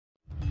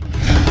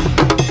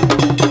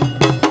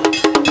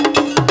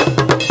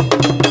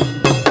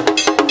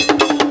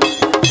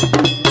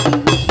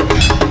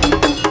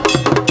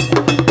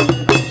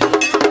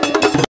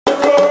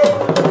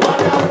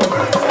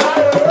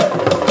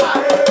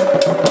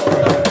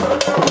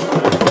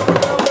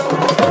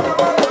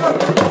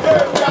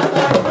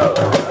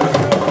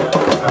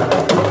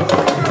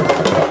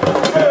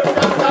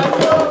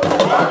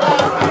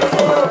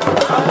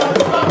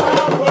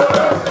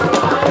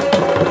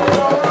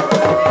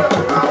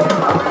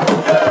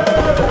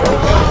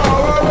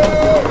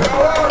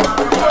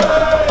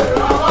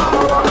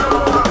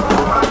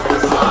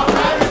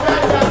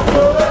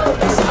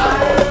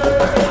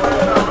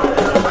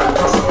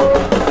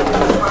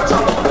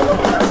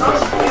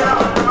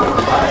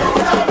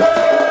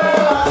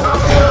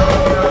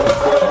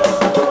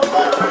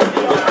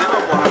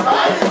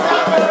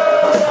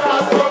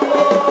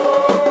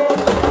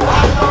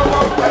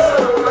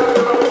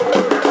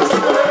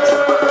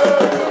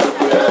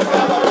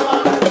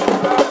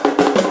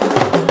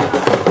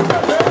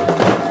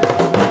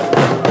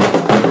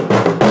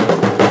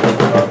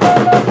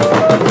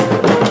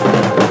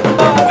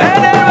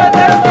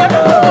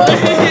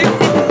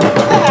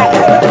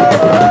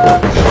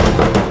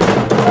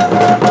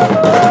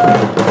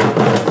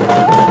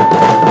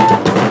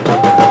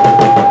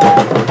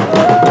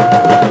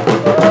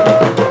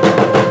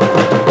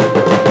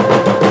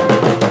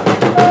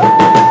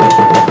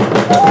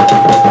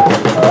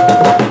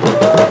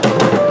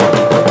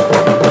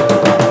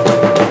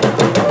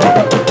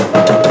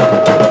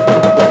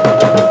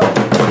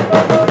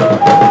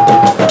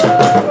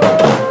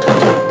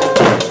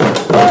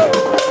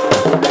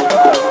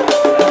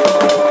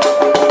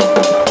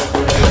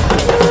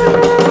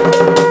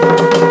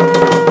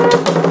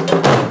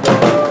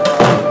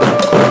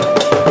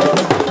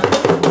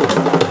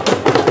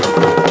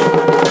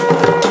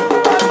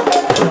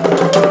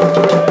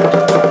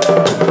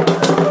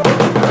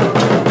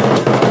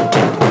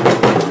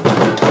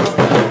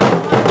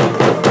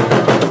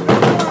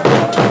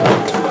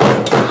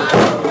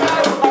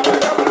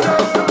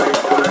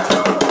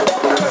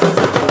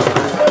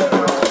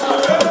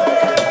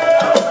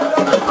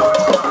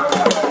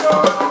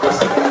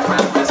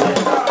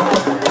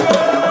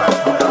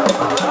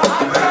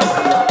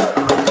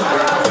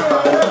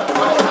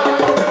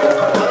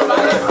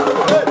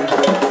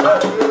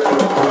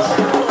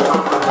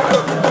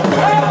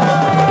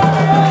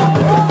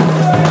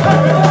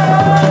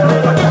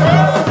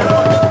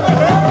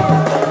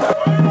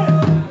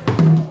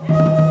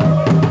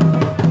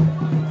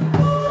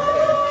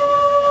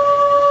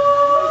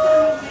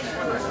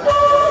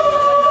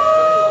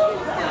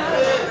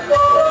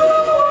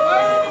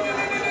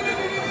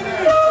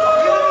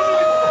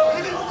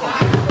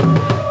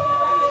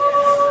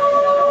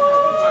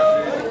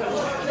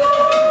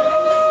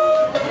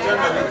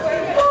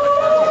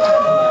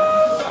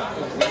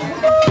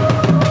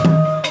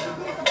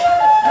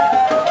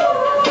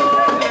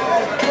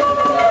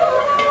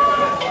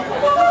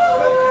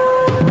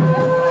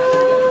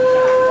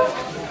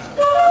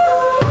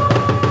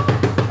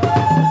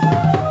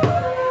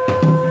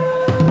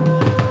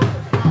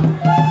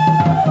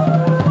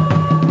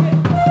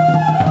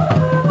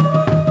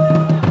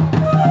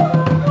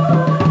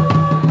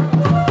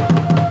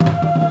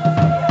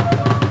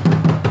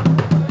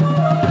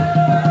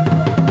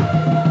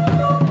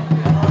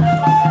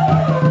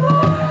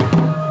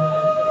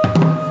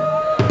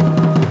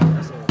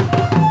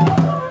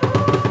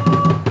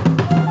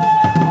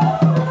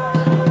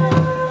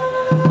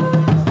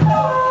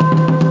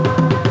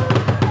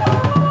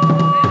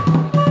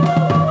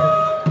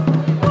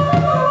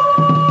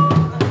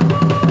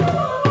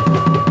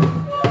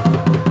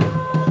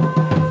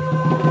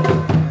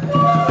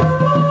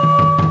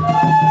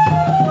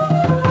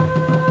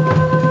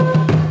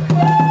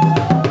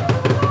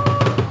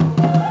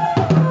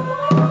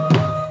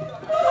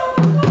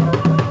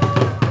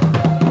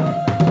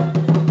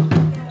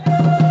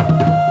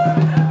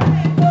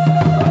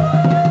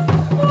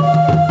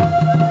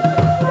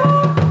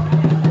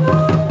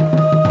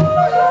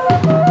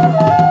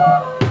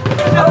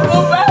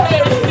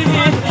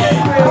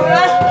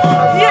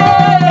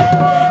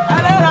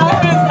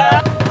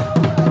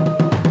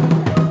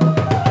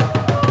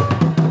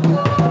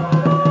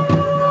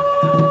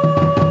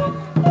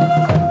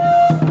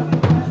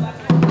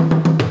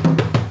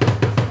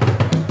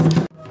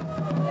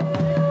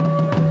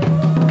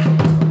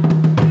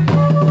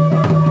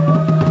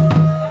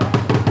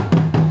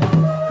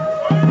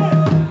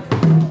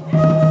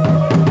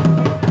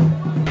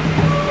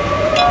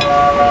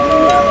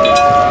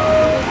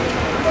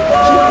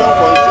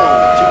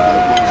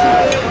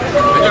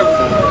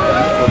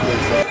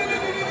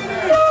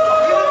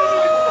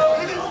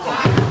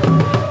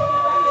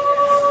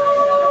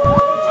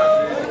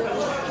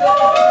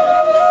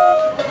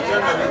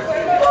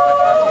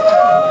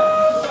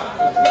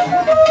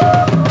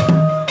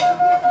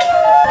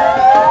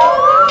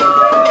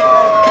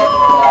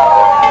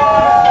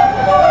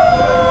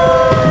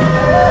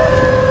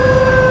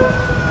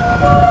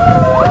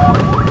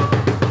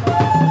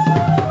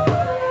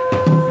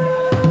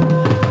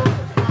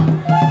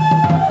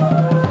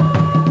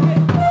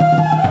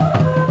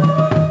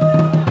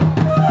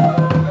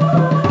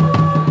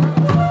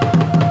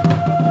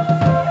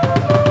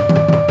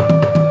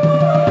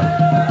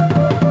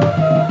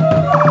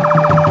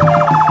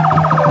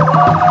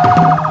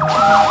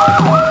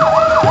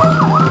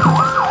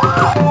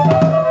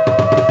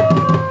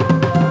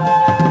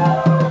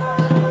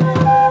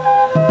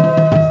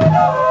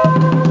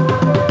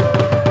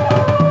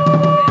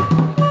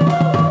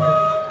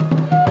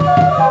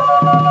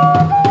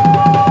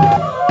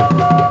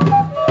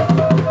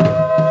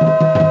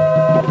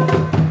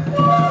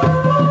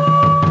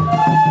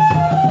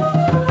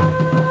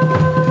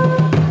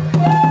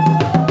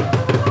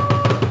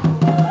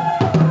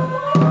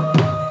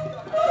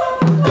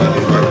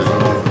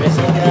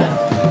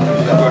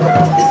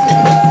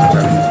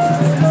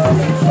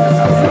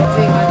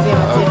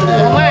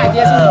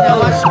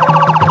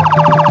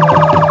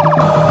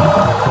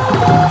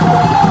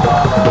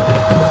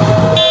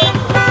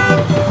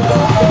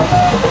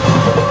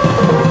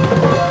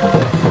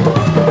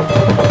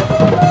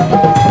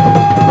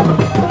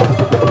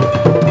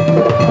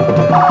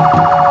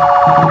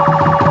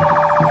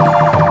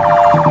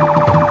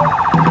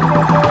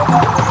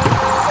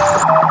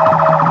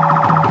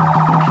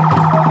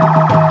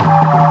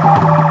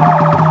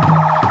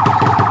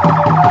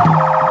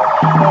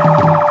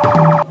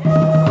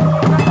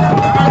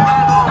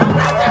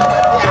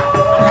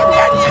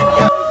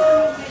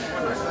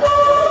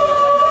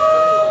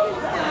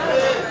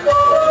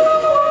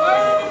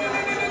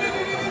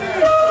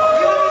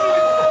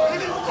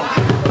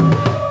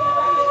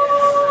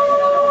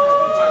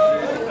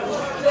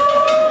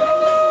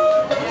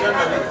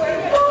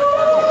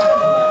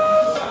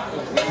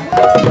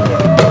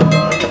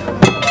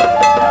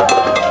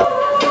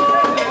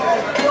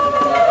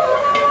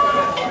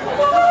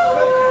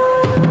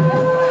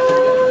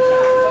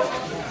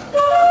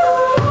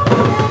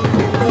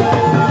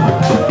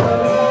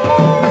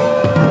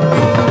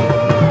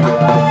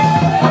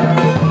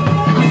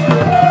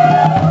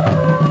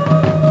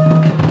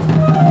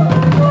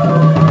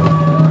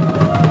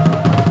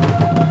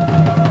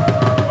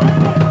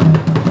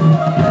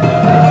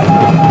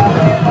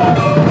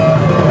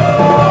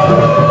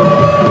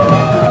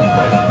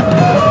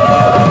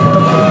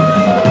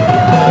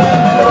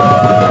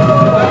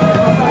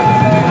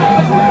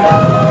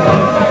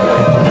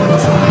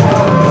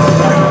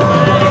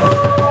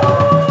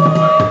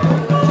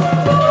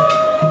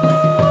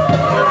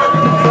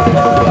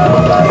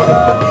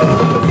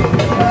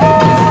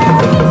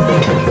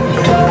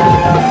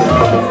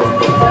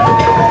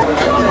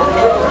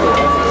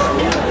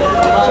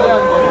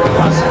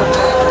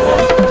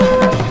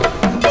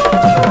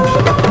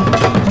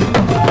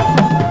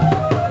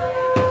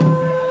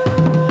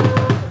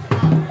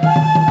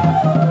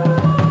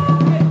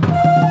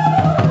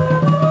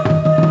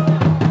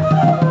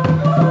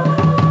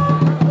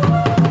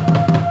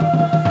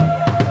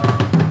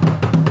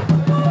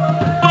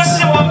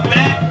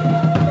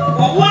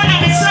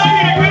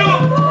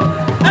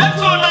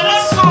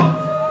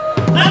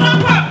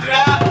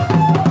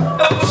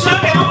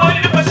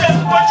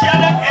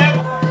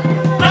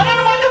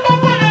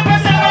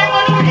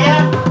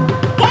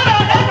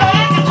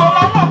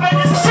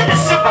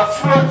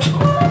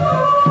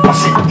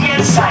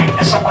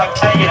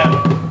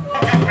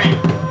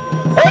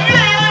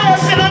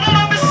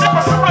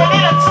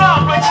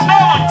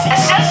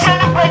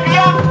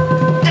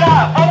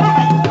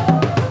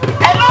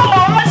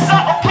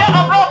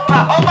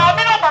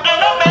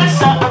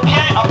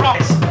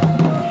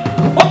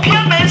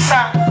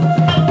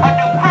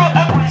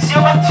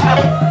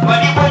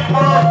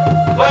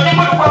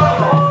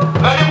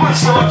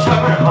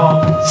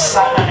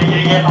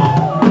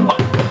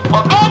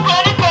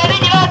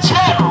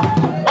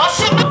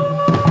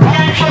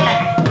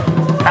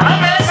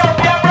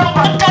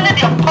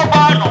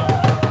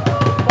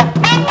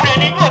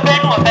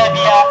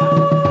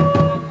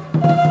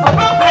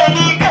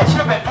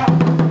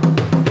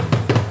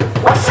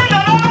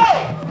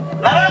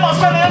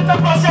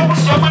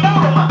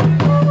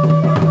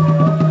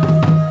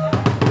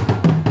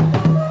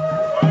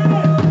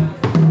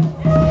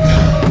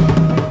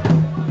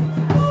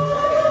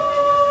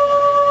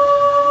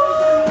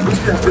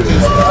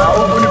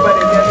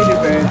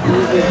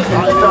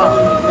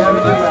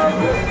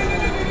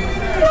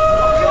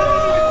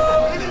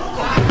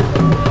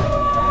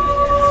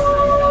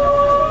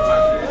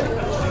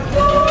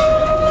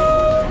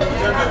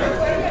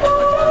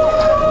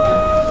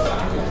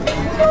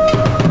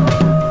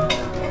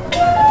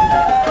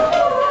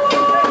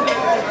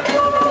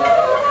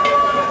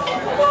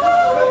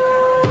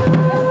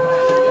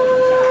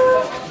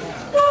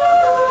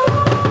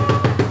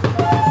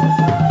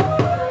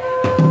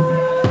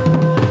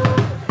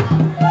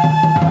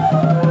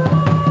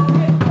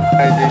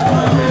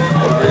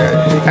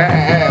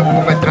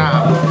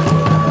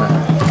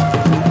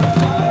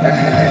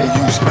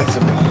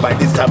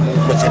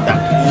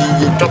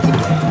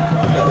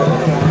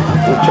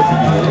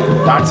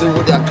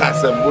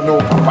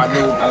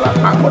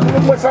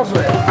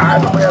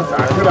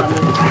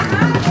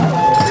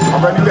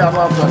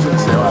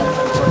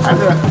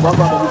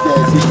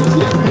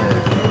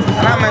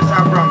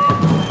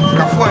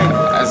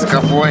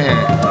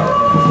Asikifuohene.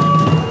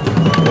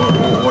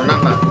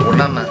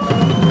 Onana.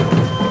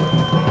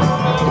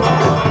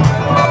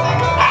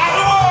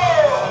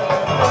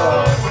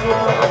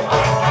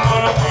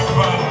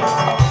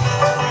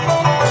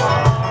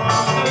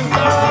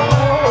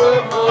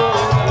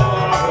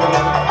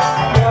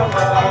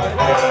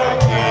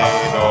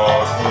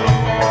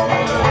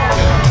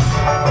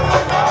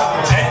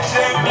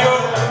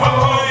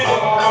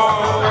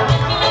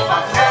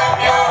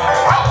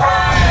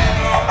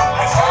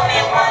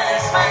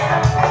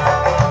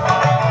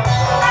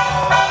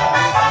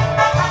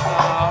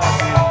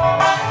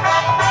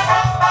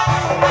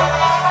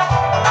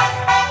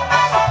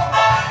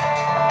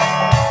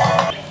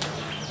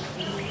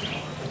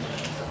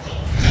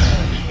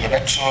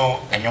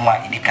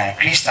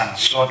 Christian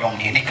Sodom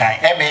Nikai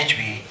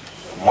MHB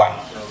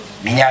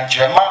 1. Minya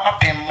Jema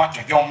apem matu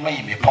jom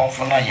me be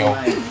ponfuna yo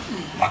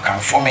makan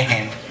for me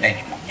him na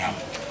ni munyam.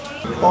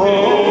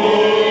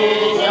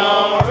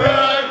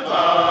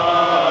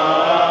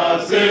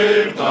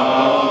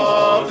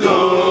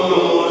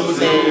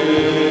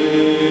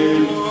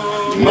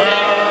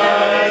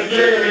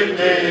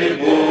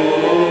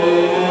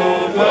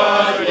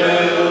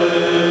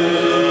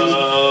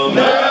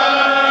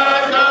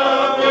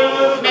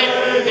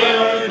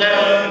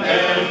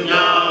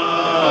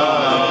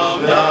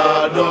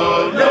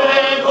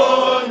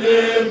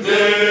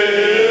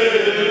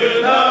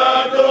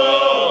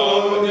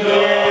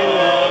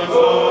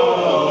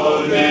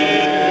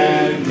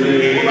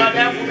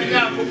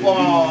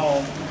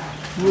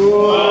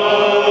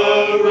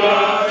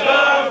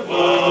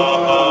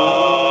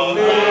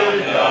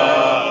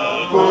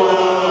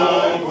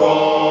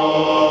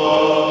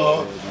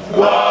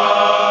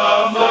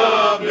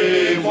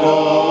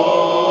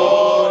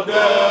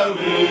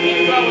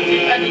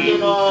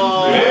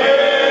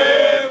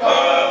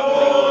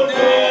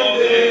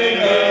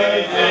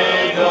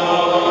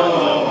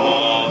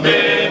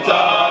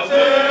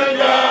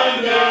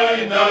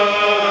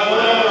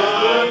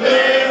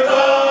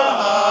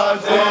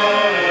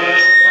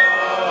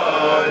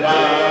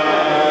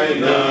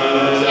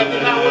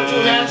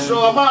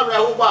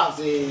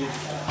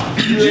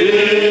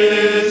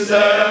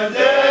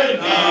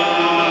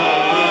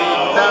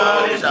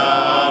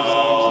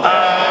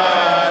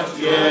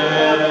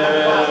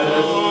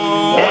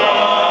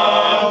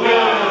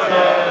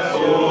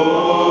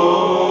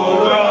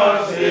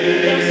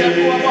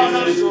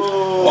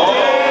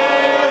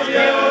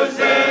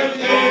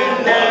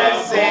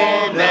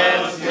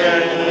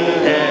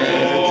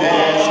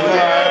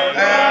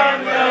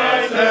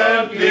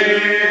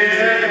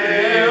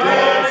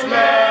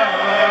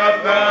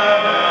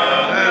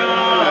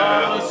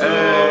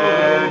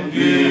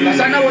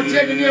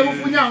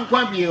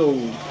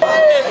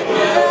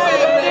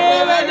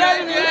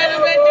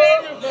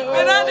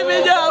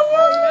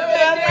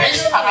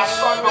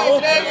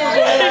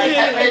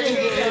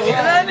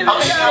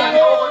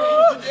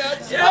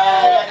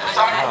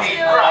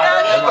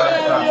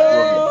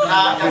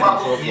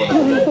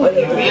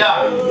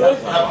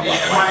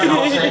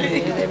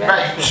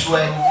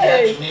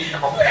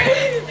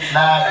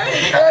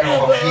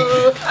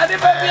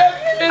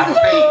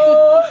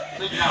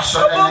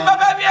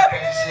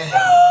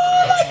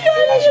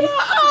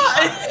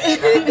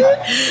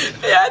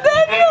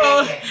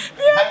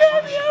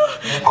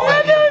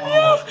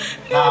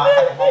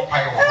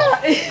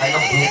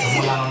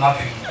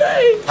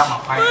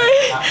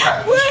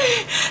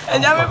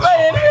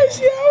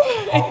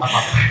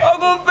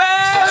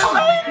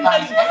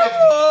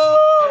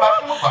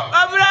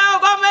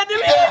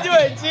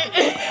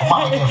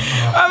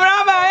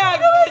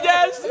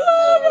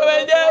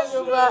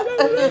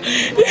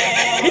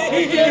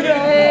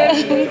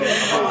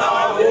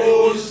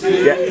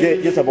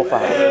 Yes, about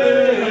five.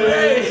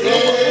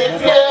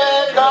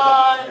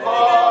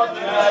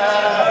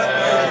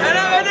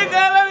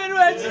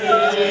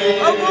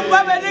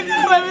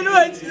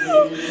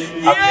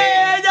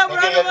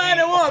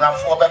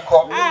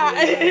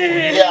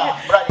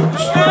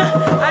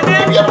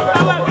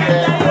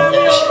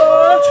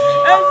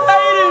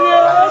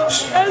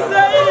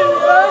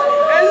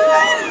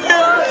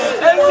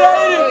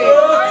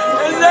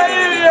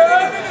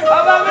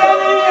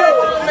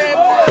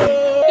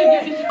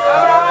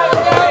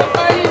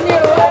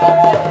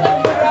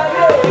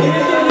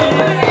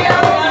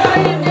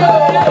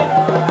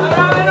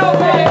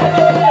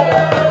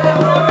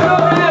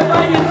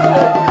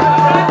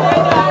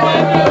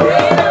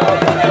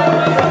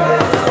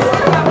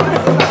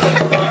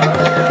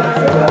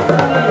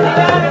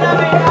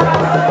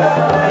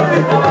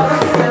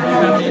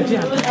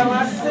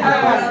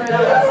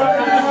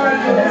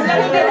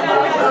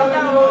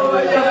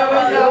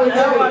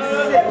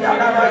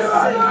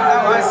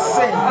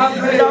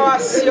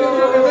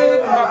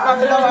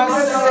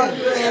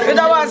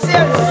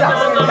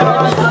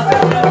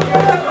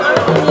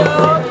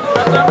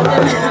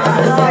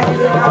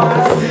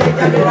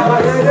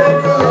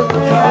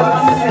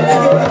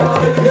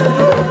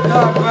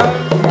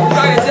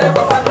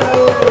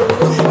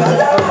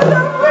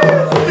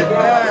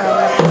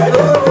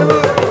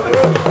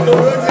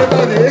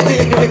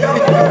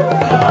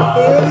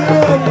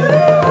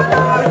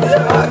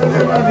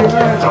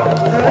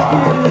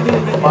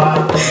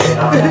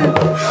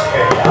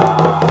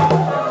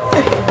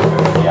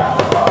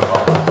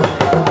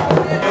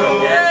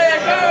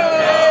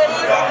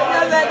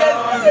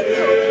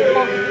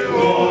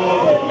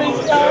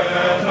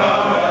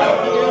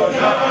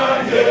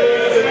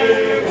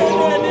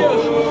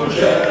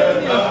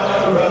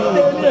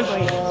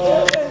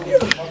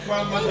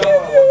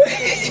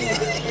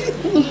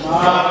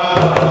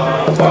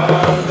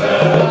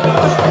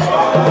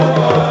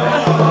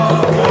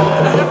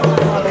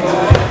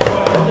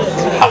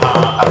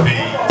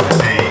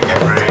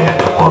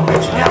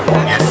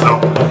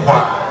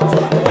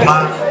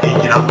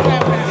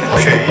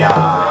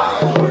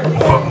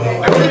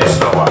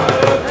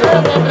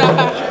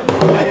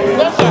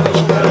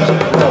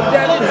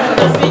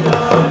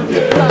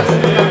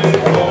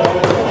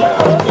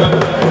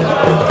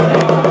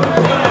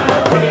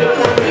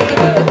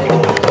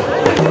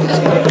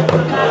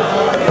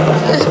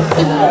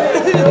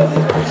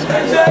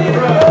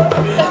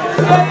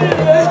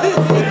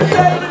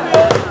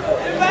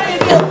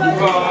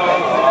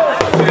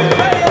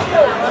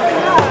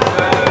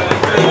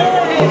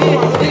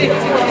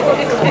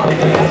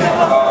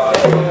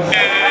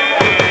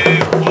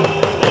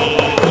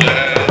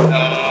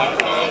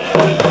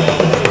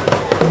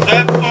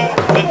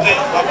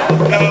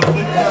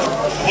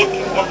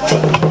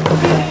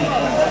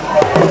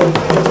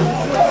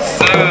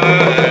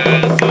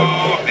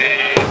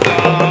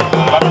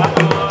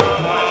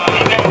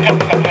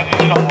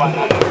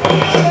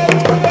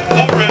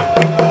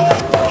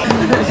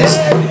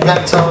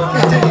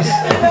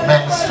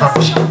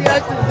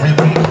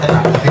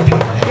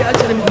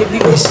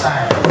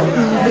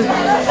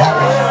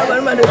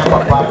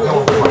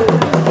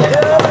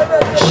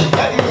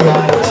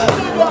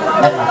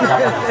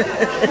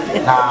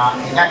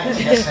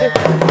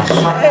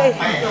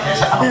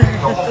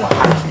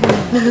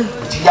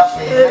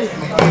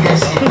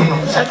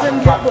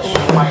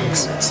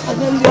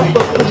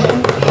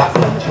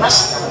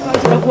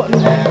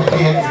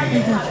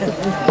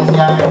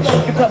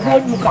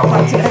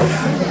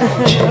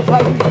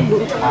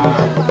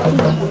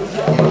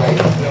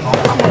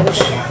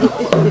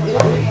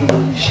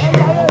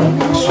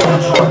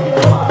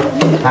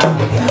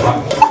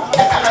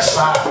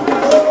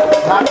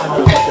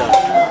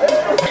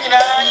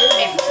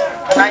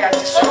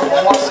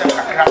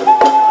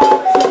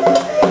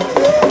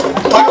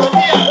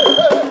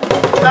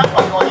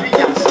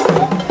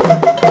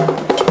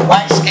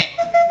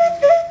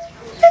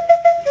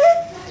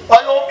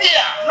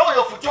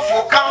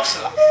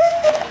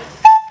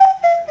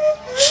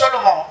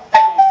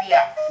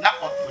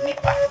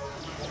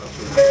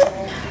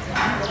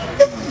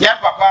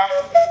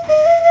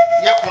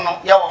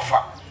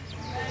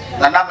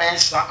 Nana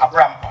MENSAH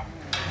ABRAMPAH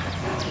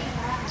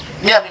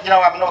me a begin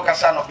wa me no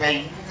kasa no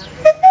pay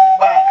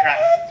ban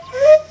kran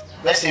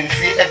be se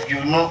mfi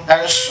aduonu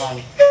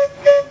enson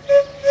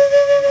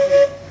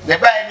be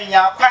ba mi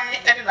nya kwan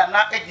ene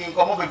nana edi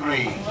nkomo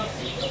bebre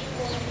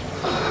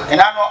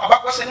ena no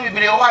abakose ni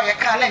bebre wa ye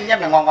ka na nya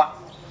me nwanwa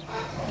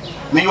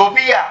me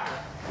obi a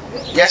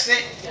yesi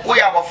wo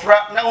ya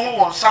bofra na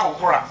hu won sa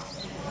hokora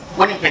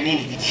woni pani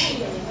ni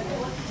gidi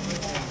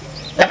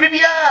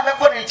ebibia be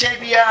ko ne che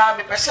bia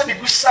me pese me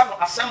busa no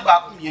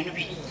asamba ko mienu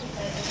bi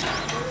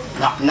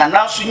na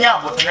nanso nya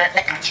abotre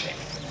e ka kire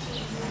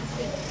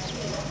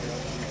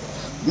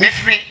me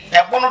free e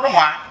bono do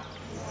ma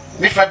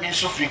me fa bi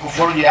so free ko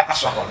foru dia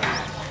aso ho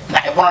na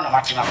e bono na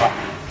matena ba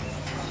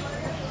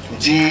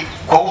nti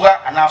Kwahu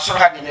ana soro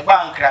ha de me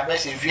ba Accra be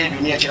se fie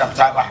dunia kira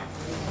mtaba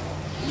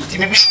nti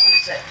me bi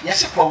se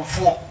yesi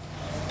Kwahufuo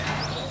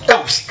e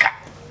usika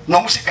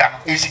no musika no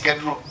e sika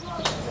duro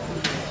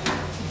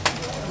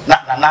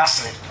na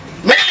nasre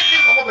me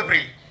ni ko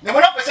bebre ne mo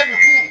na pese bi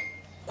hu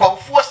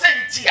Kwahufuo se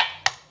ntia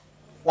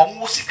wo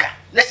musika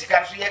na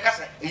sika so ye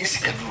kasa e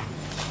sika duro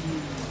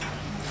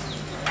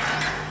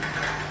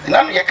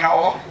na no ye ka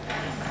o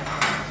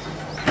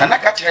na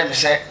ka kire me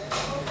se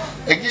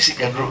e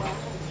sika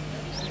duro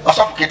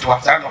osofu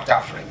ketwa sara no ta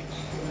afre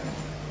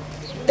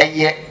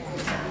eye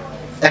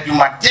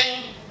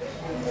edumaden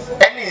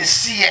ene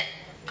nsiye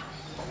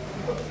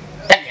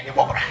ene ne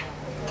bobra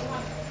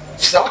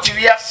so wuti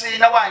wi ase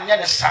na wanya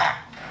ne saa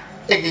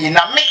eye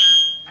na me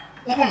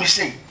nhu mi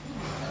sei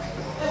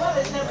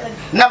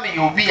na me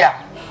yobi a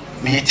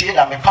me yetie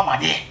da me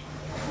pamade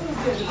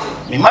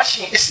me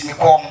machine esi me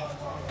kom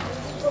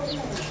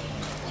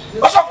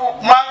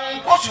osofu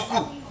man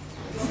kosuku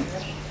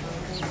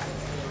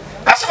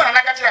asema na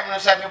nakatira me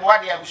say me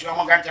boade ya busu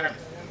mo gantere me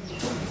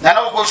na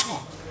na go school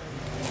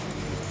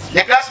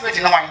the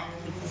classmate no wan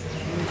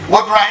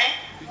wodurahe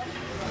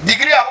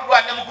degree a wodo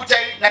anem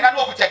kutai na na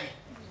no kutai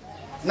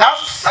na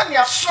so sane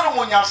asoro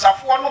mo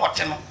nyansafo no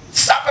wote no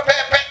sa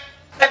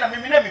pepepe na me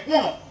mina me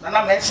hunu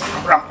na mensa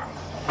abrampa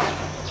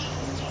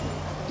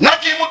na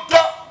ki mu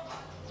do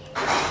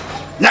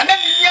na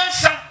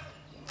nyansa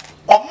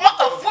o ma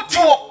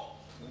afutuo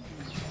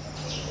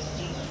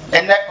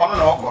ene ono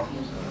na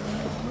okọ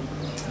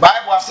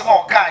Bible asema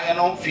oka ye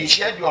no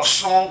fishi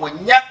aduoso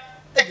wonya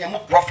enyamu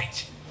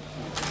profit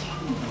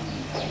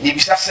ye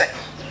bisa se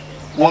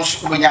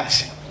wonsu wonya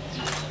nse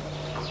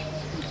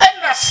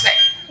enna se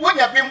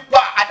wonya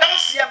bimpa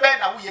adanse be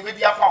na wo ye be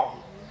dia fa wo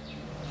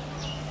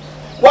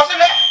wo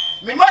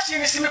se me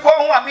machine simi ko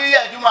ho a me ye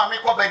aduma me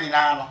ko ba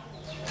nyina no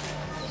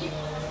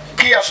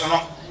kia so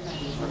no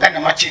enna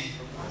machine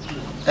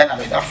enna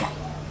me dafa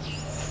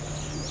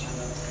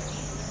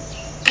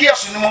kia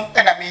so no mo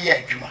enna me ye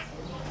aduma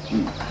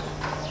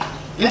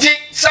nti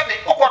sabe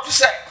okotu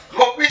se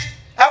obi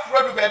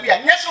afrodu ba bia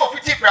nyese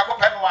ofiti prako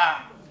pe no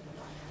a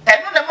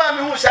enu na ma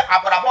me hu se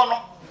abrabo no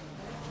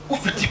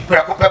ofiti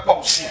prako pe pa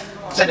osi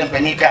se de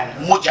panika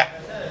moja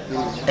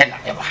ena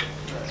eba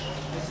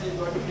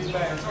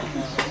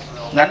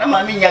na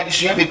ma me nya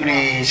disua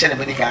bebre se de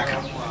panika aka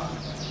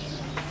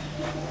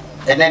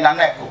ene na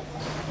na eko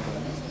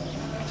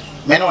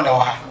me no na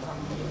wa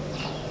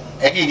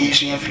edi ni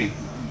disua free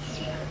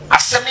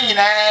asem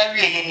nyina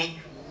wie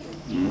yini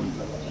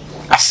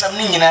asam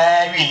ni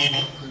nyina wi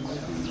ni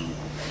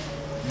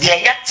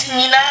de yati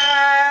nyina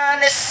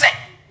ne se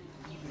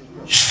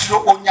so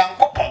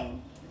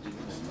onyankopon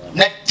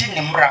na di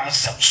ne mran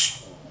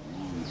sabsu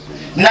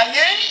na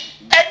ye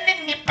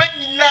eni nipa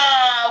nyina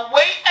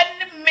we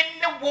eni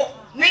minne wo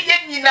ni ye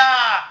nyina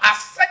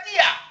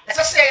asadia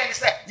esa se ye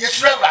se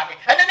yesu awrade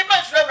eni nipa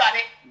yesu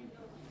awrade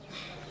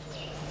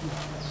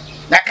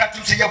na ka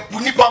tum se ye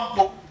buni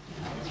bambo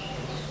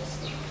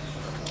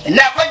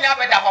na kwanya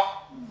beda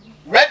ho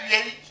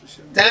radio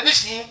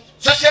television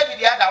social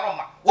media da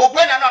roma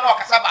ogbe na na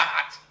okasa ba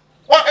hat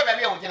wo he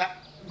be wo gina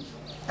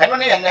eno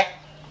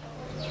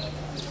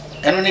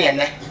ne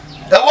yene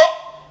ewo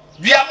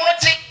bia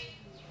monoti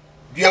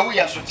bia wu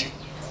ya soti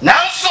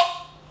nanso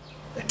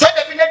to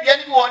da bi na bia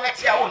ni bi wo na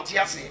ti a wo nti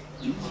ase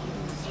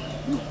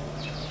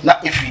na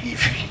efiri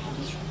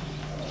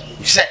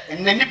se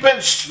enne ni pe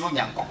nsuro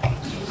nyankopon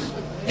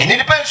enne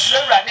ni pe nsuro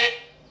awrade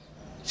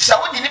sa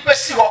wo di ni pe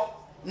si ho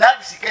na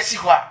di sika si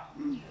ho a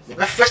e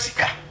be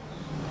fasika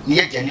ni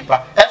ye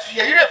janipa asu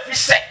ye yire fi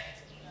se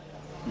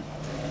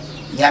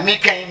nyame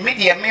kan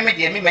media me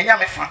manya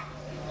me fa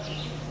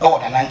e wo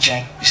na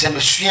nchen se me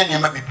sua ne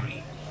ma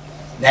bebri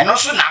na no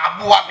so na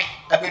aboa me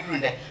abedru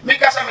ne me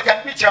kasa me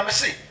kan picture me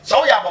se so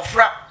wo ya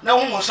abofra na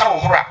hu nsa wo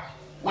hora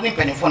woni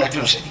mpanifo na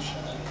tun se bi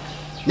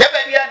ne ba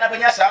bia na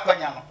banya sa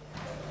akwanya no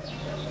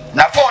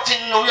na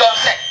 14 no yo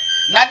se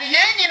na de ye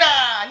nyina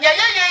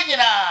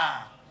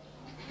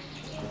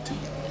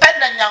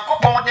na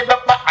nyankopon de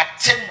beba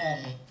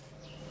atemu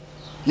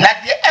na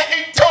de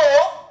ehito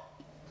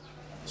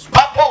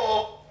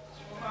papo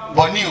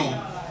boniu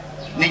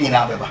ni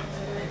nyina beba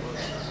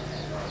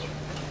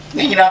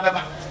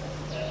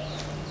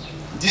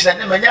disa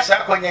ne manya sa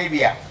akonya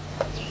bia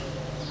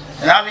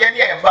na bia ne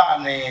e ba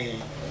ne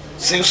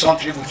Simpson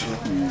tribute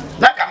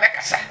na ka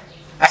mekasa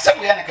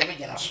asemu ya na ka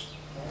bigina so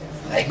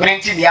na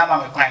ibrenti ni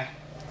ama me kwan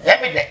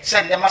e de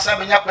se ne masa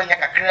benya kwanya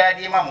kakra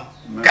di mamu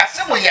ka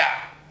asemu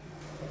ya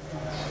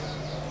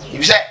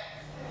ibise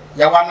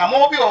ya wana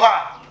mo bi o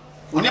ha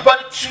onipa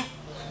tu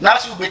na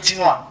so beti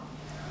no a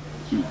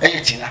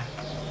eye tina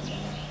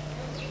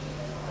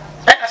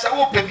ena sa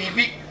wo pe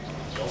bibi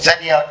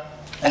sadia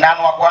na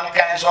no akwa ne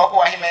kan so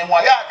ko ahima mu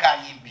ya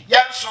ka yimbi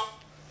yanso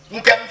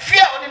nka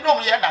mfia oni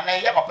dom ye na na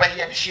ye papa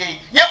ye de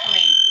hye ye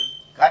kuni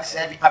ka de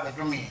se bi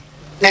abedumi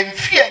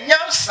emfia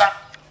nyansa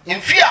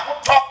emfia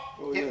hoto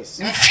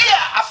emfia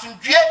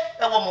asundue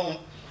ewo mu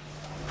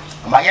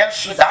ma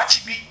yanso da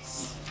chi bi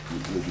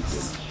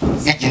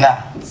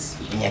ejina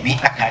nyabi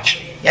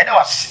akachi ye da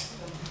wase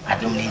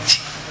adom nti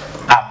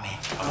amen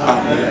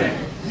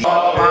Amen.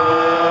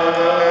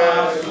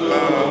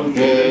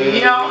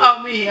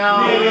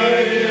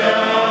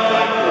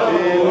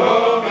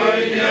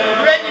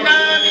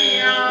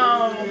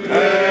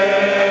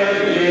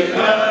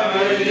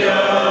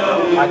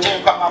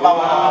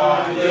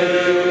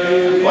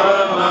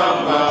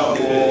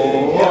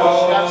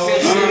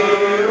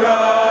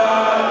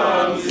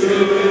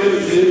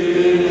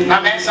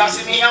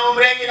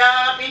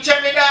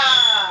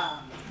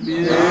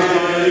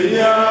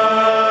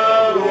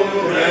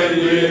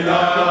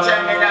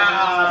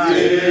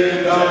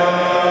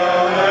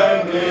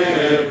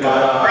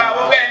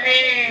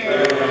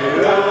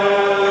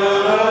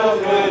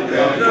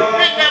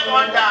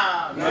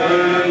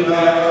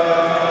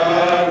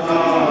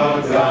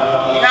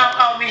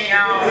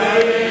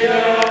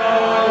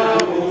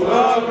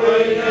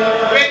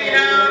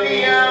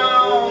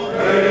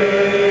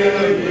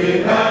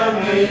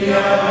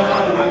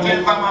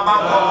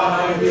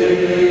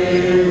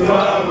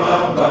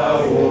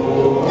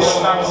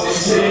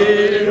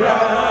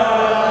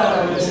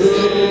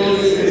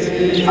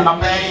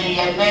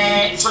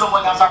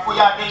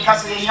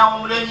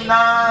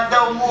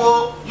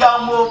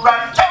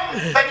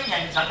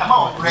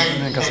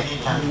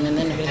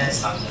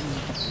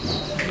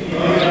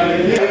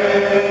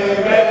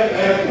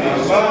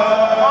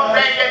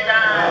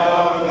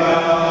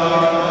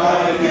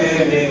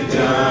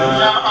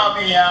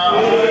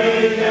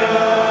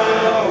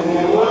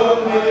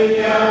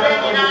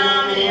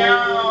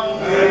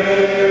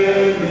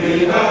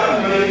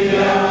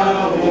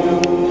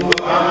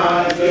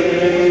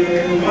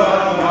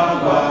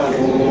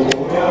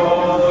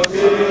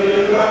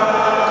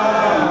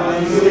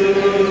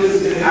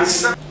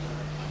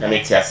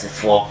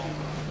 Asikifuohene.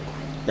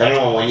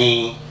 Now, when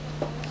you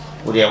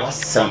would have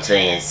something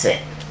and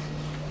say,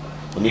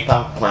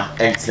 Unipa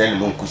and Slan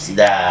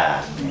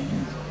Munkusida,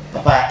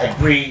 Papa, a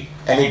bree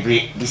and a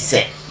bree be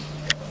set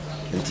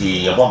until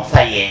your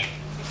bonfire.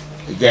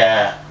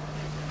 Yeah,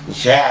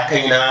 share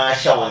can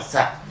show and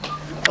sap.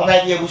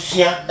 Papa, dear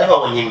Lucia, ever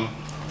won him.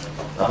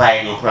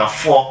 Papa, you crown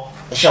 4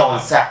 a show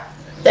and sap.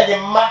 That the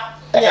ma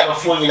and the other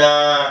 4 in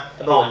a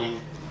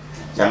him.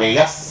 Now, may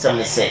yes,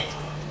 somebody said.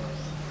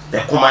 The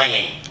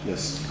Kumayan,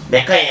 Yes.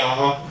 the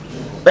Kayan,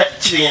 but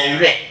chili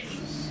and red.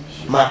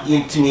 My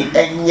intimate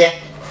and yet,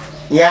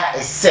 yeah,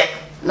 a set,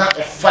 not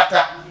a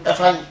fatter, a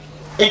fan,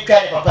 a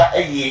carry papa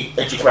a year,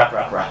 a chicra.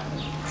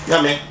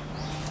 Yummy,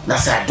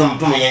 Nasa, don't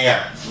do me,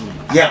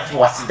 yeah, for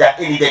what's that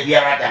any day,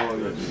 yeah,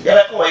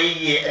 yeah, go a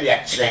year,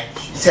 actually,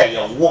 say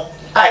your walk,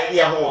 I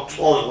hear more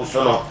toy,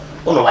 so no,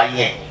 oh, I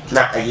hear,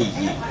 not a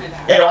year.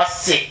 There was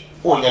sick,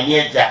 oh, your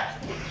near jack,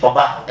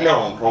 Papa, and I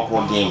won't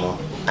go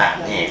game.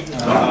 Amen.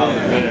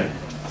 Amen.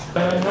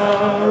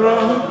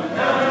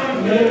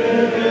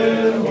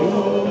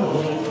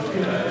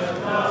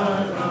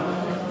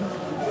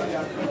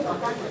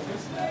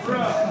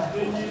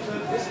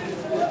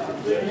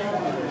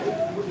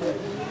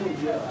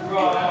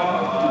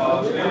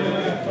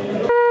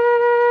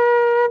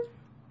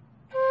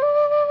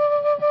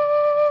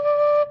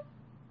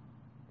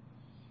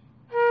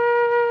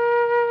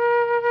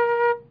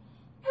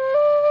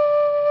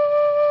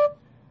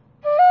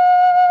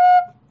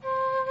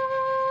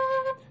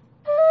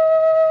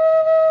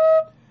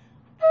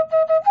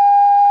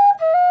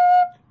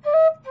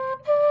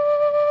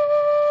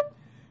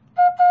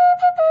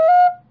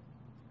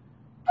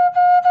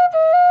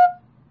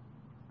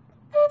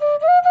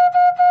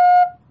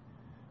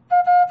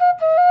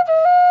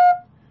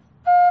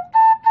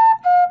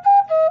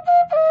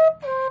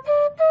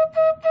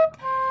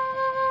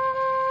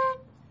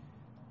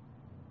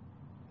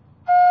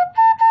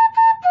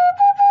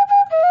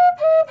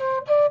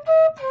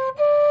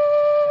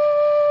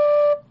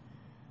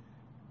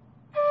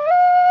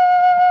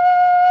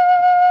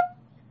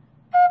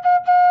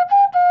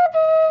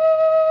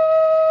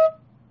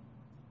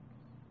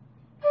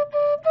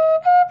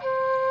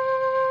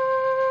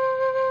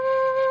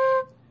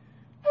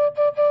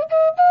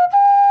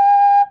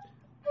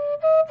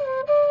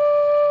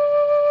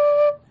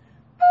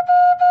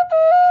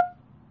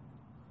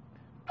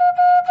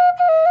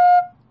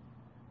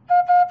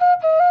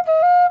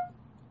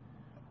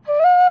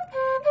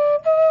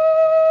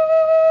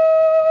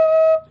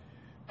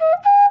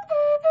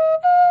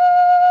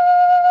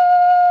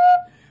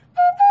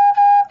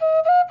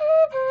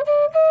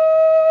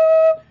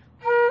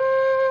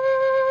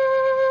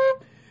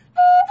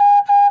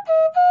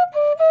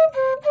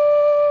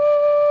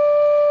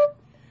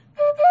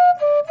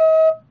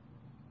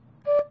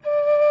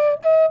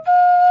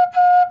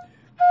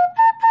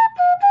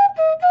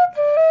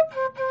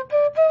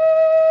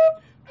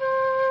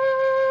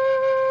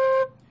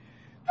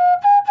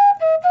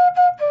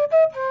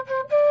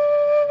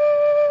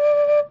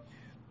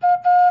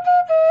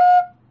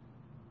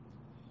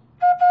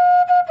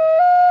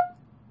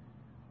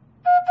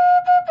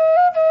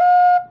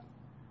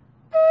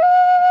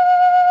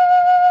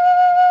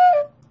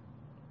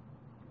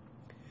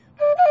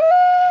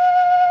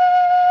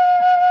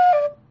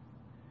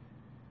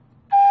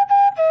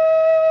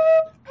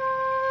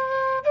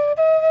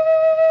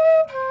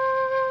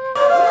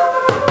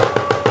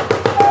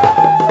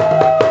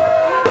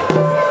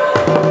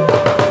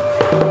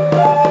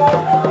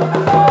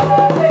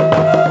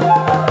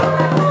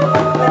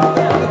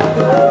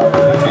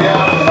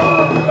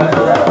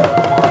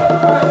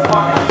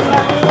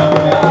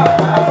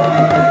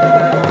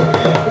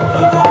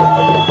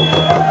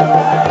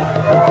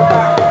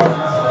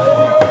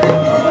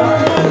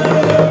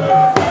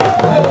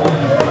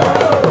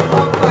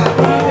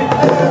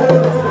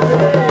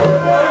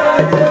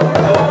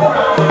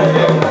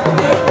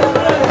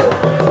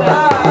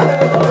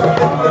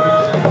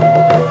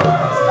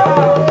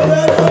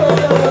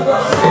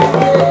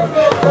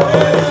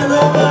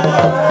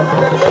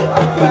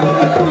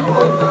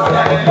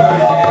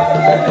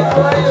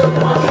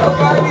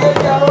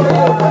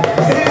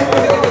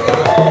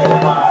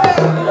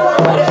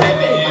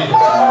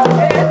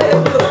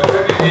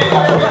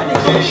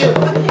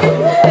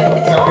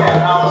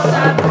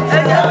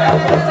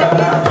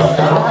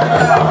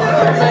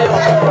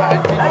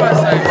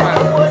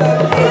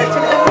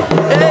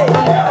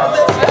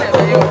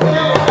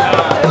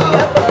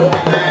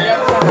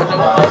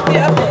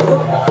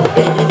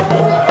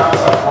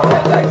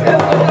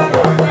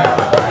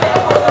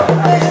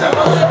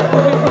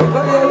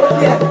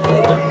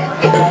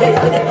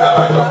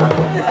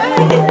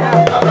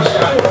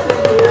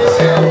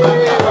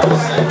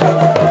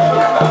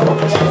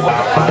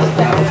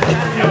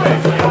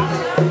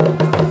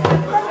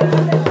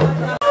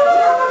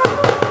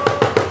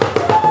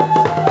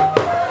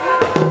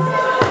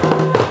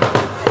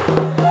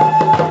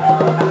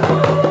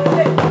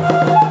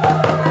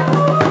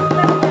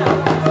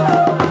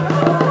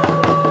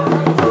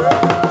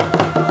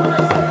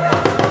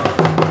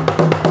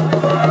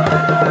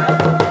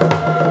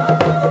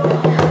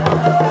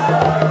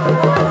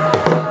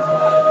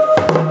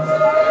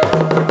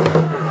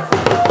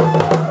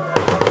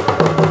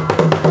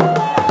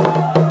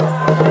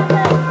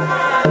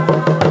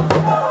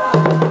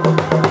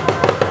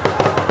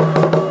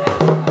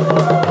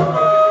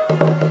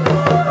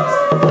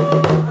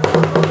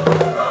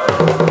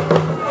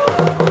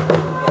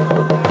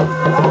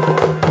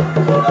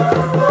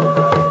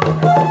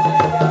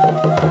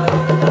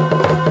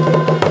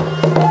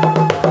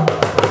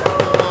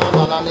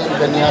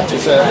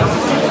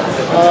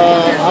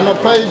 ana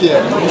pai de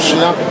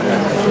bushia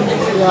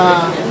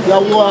ya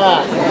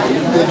wa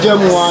de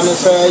jamu an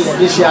say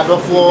de shia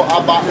before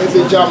aba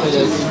e jam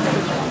yes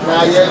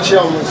na ye che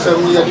o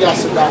nsem ye de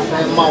aseda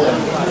ma wo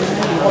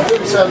o pe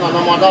se na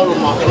na madalo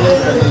ma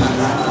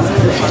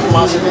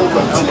ma se ne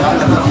kwantia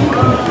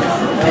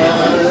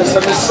se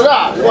mesra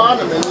wa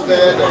na me de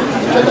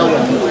da wo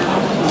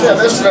se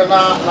mesra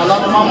na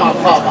mama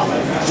papa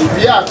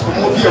bia ko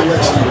mo bi e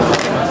wachi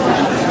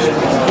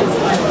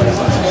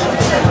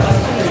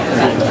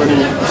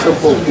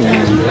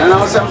and I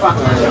was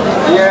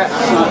yeah.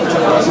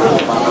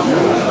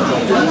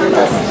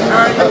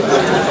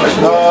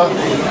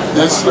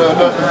 Yes, I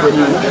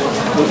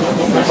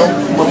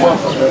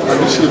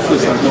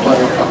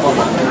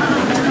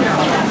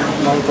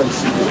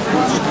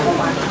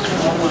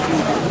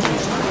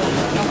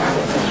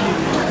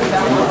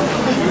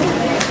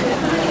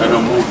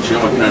don't move, I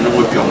don't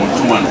work on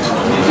 2 months.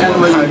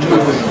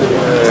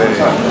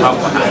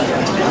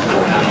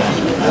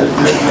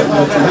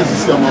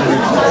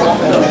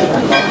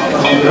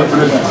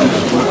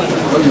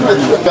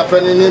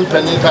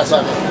 Penny Casa.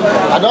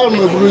 I don't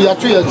know you are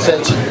 2 years. I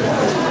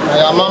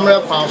am a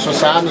pound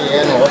society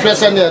and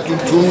officer near to 2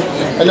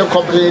 and a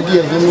couple of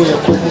years in your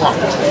Kuma.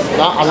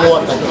 Now I know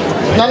what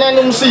none of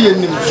them see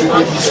him to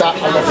be sat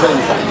on the friend.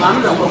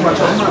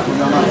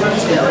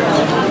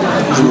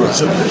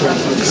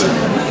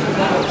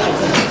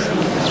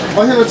 I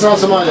hear it's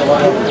also my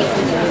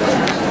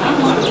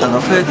I'm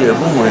afraid you're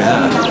home.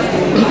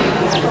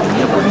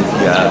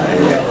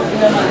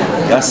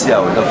 Last year, I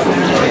would have from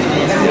the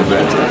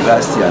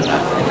last year. I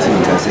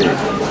think I said,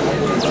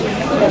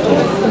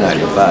 I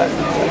bad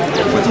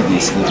 40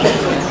 days.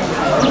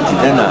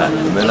 Then I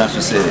managed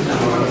to say, you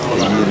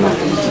know,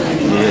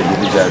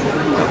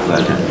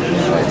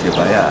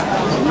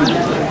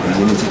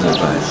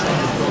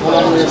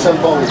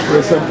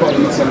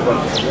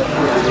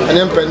 and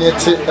then Penny,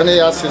 and he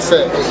asked,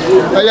 said,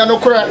 I am no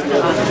crack,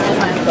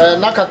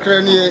 Naka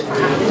Crane,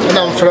 and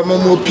I'm from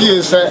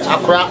Mopies,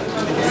 Accra,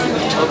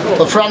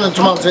 a friend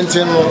into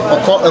Mountain or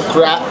call a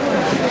crack.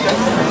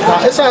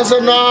 It's as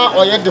now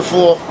or yet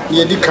before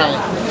ye decline.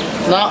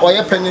 Now or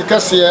your penny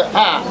cassia,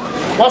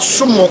 what's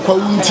some more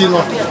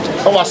Quintino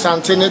or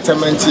Santini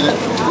Tamentine.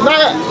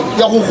 Now,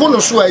 Yahuno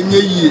Sua in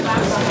ye,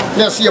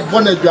 let's see a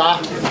bonnet jar.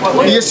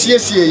 Yes,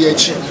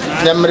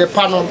 the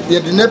Meripano, ye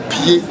didn't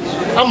pay.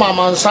 A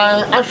mamma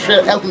sign, I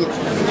share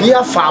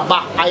near far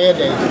back, I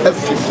had a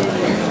fit.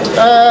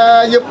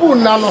 You put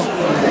none,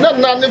 not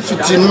none if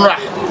it's in ra.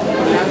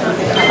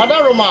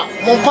 Adaroma,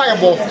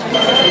 Mompaibo,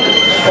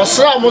 or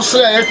Slam was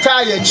a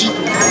tire cheap,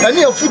 and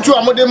near foot to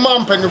a modern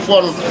man penny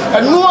phone,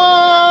 and no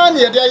one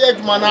near the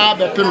egg man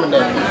have a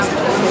permanent.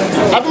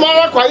 At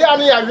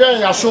Maraquayani, I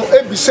ran a so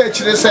every search,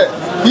 they said,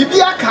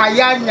 Bibia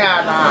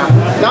Kayana.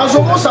 Now,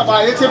 so most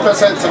about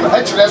 80%,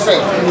 actually, say,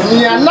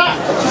 near not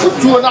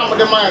foot to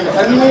another man,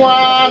 and no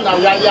one,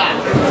 Yaya,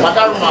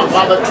 Madaroma,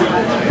 Baba Tree.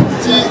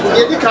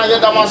 Yedi kaya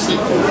damasi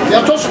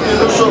ya tosu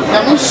minuso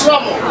ya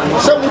musramo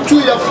se mutu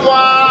ya fwa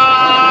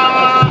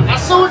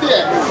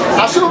asudie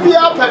asubi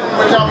apen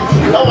mejam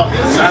na wa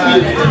binsi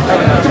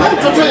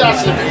tutu ya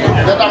se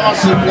ya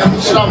damasi ya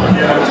musramo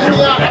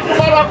tinia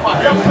akara kwa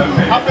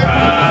ape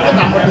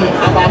na mode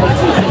ababa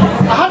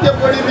ahade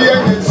bori bi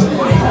enzi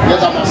ya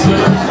damasi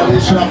ya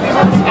musramo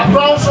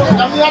akranso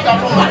damia da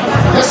roma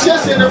ya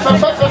siese ne fa ni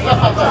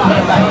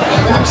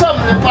msam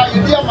ne pa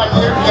yedi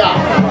amani ya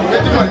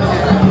yedi mani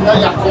ya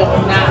yakko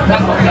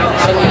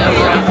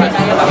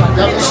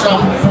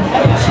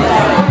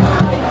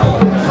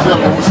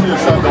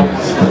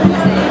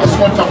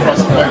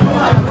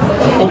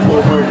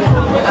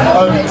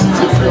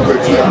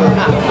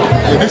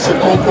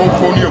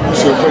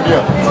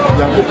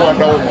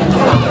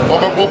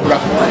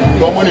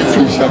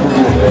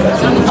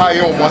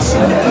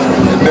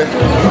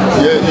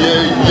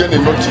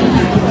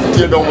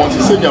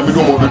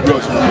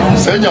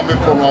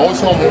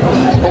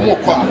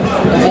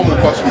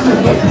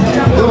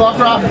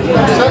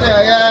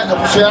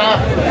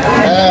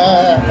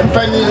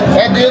penny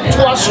headed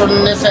to us on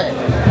the say.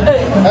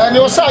 And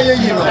your say,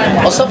 you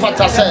know, or some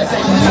fata say,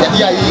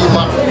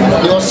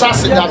 your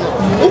sassy done,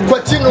 who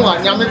continue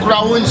on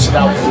Yamikra wins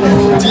now.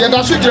 The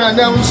other children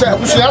announced,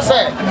 she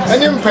say,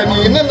 and in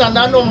penny, and then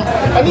Nanum,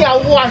 and the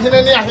Awa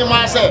Hinania him,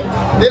 say,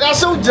 they are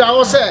so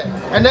drown, say,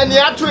 and then the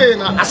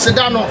Atuina,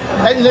 Asedano,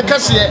 and the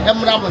Cassia, and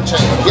Ramonche,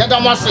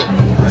 Yadamasi,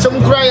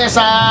 some cryers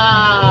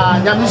are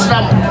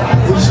Yamisram.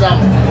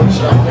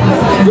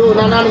 You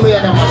Nanan, we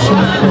are the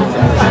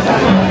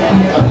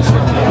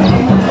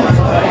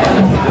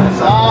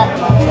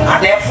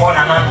and therefore,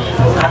 Nanan,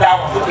 and I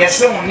will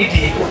assume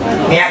needy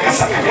near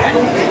Casaka.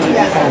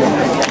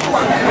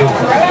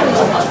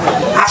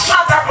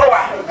 Asata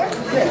Proa.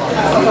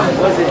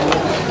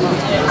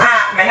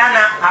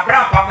 Menana,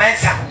 Abrampa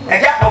Mensa, a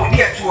Japo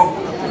dear to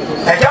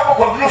a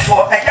Japo blue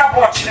for a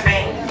Japo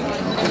chimney.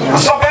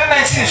 So,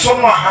 Berman sees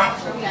someone.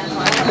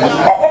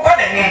 Open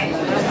the name,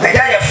 the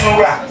guy of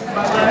Flora,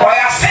 or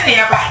a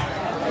senior back.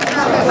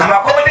 I'm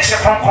a combination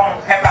from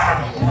Eban.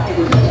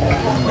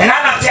 And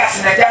I'm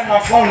just in a general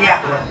phone ya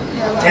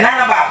and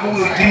nana ba ku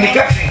di ni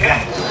ka fingra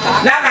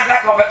nana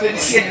da ko ba to di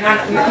si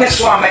na ne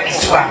so ama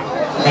kiswa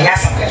and ya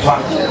saketwa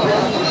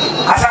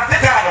asante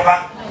ta do ba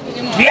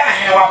bia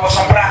hene wa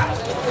posombra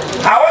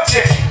a wo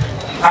chef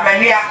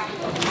amania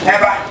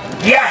eba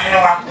bia hene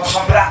wa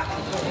posombra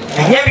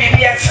enye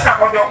bibia sina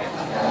kodo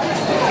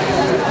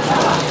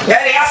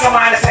yale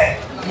asoma ne se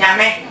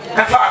nyame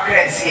afa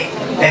akresi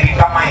e bi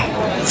pa mai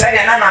se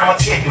de nana no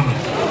tie dum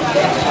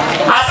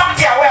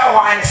asante awe awo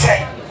an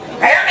se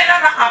eya me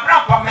nana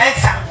Abraham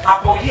mensa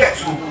abodi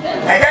atu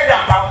e de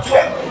da pa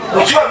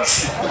otu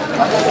isi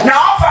na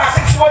ofa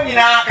asefo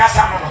nyina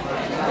kasa no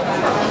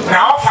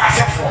na ofa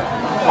asefo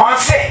on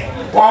se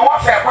won wo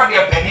fe ko de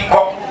pani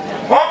ko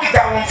won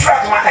kita won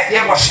frat ma ade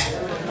bo hye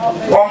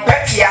won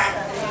patia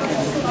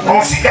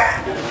won sika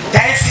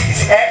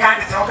tensis e kan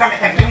de to kan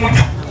e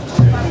mudu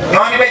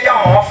no ni be ja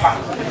won ofa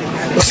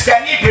usika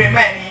ni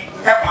bremani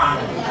e kwa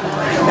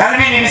na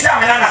ni ni sa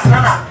me na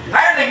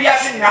ayo na bia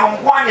sin na won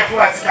kwa ne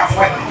fo asika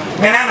fo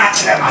me na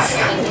chire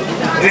masika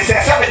se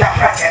se be da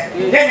frat e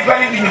ni ba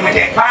ni ni me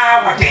de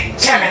pa wo de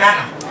che me na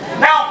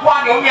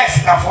kwa ne o mi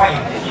asika fo yi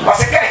o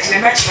se ka chire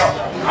me chiro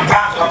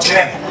amba to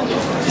chire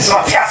so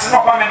tias no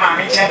kwa me ma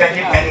me che be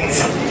ni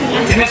penis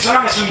ti me so na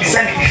me so bi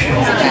send bi fio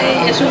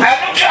ayo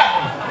no twa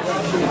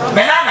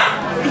me na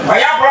o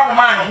ya bro no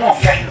ma no ho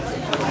fe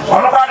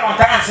ono ba don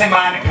tan se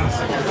ma ni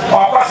o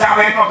ko sa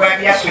we no ba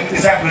bia so ti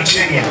sa bro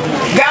chire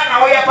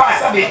Ghana wo ya pa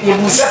sa be e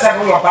busa sa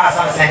bro pa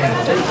sa sen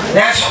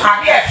na so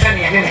abi e fe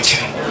ne ne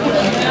chire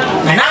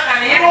me na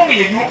ni no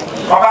mi enu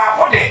o ba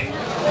ko de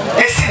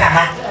esi na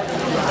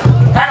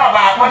no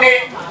ba ko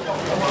de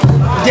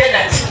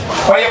Janet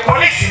or your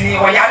police ni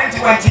or your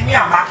anti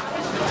ama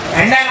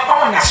and then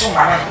on a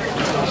summer.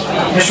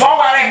 There's one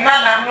wearing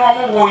nana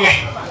no more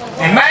way.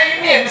 And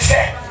my name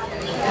said,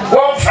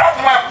 well,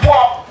 from my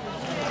poor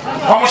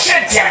almost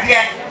 50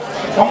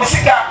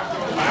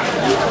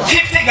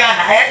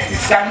 Ghana, I had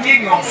this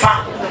million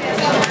fan.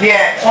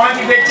 Yeah,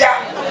 only the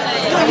job.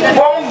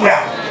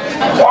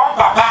 One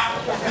papa,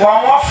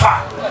 one offer,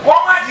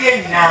 one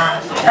idea now.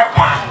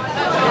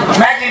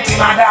 Imagine to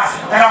my dad,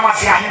 and I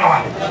must say, I know.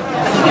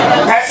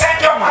 I said,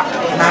 Joma,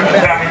 and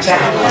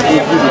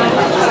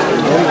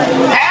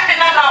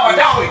another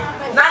down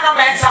none of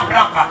MENSAH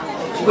ABRAMPAH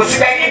was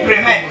very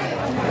bremen.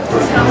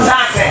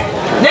 Sanse,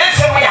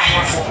 Nelson, we are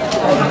here for.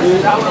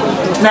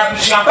 Now,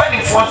 she are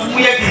burning for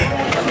me again.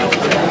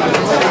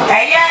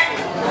 And yet,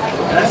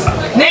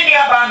 Nini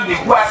Abambi,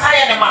 who are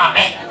saying,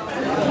 Mammy.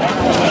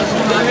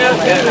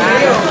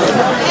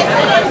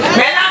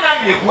 Menana,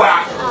 you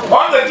are.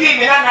 All the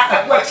game in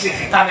another question,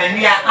 and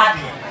we are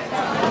adding.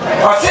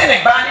 Or send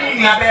a banning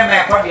in your bed,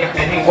 for the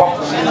penny walk.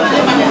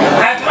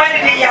 And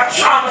finally, you have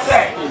charm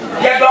say,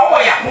 you don't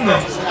wear a woman.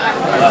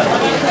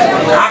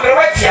 I'm a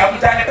wet here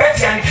with an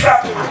petty and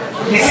frat.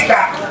 This is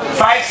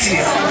 5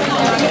 6.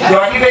 You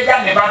are even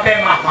done about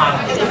them, my man.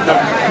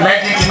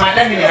 Magic,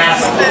 madam, in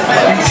answer.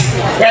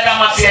 Yada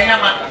must say,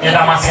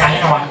 Yada must say,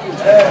 anyone.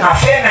 A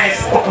fair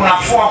nice open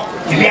up for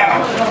the beer.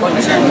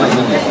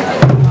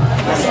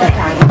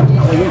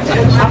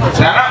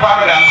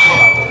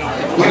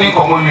 We need to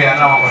come on here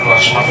now and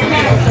watch my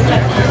family.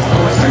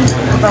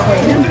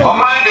 Oh,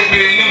 man, the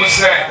beginning was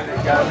said,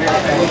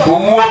 who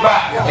moved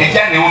back, a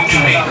journey to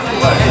me.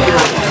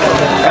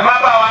 And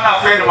my one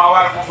afraid of my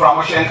wife from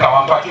Oshenka,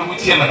 one part of him and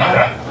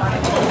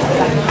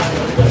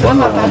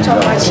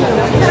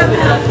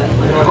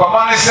come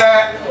on,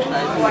 sir.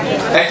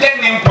 A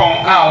journey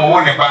pong, our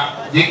one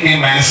about J.K.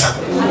 Mensa.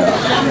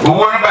 Who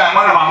won by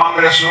one of my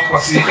mother's so for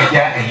see a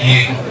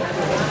year.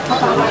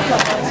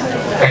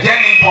 A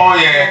journey pong,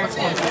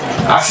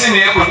 I see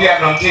you could be a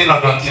don't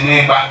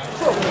neighbor.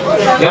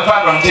 Your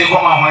father don't take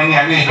on when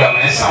you need your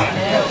Mensa.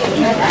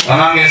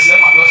 And I'm the same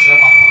as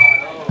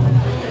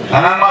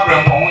and I'm not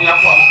going to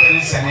for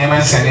police and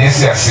Yemen's and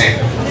say,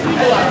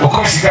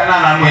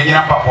 Okusicana and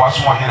Medina Papa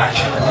was one in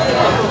action.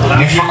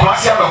 If you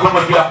consider a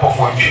good be up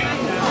for you,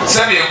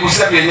 Sabi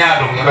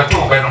Kusabiano, never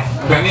two bedroom,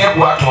 the near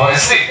Guato, I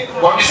say,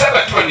 what we said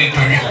 20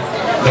 to you,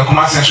 the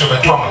Commander of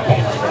the Tomaco.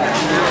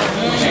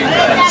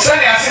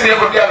 Sunday, I see the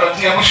Kodia of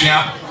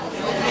Tiamushia.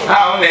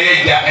 I only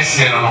ate that I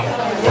see no.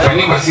 When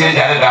you was here,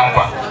 the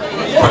Dampa.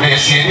 When they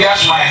see the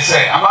Ashma and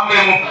say, I'm a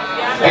man.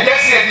 I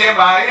just said, dear,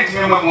 my 8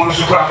 members want to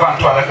super fan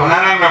to a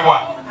Conana.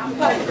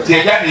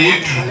 They got the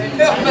issue.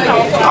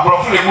 I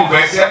probably move.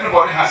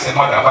 Everybody has a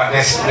mother, but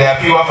there are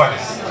fewer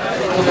fathers.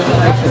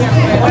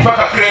 But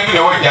I claim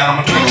the way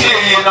down to 2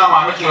 years now.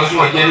 I'm making us do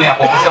a journey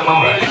about some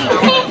moment.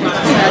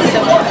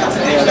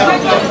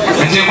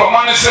 And the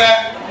commander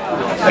said,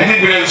 I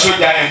need to show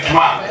you a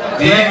tomorrow.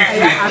 The evening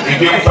free,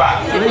 the young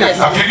fan.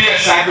 I feel a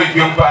sign with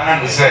young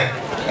fan and say,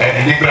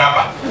 and the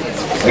grabber.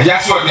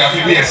 Just what they have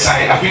to be a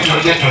sign. I feel to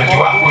get 21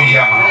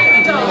 years.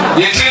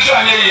 Yet, you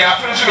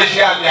have to be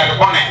here at the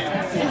morning.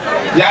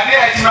 Yadi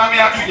atimami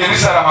atu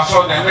Jerusalem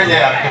aso dem na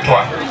ya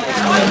ketwa.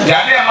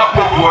 Yadi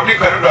amapopu odi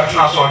peru atu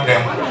na so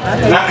dem.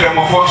 Na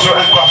kremofo so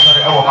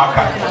enkwasore ewo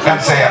maka. Dem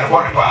say ya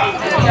body pa.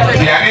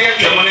 Yadi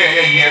etwemu na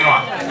ye no.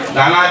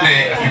 Na na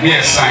de bi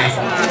e sign.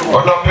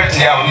 Odo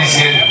peti ya oni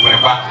sie ne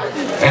breba.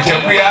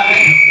 Echebuya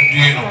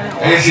duino.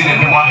 Esi ne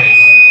bimo he.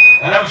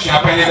 Na busu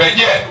apanye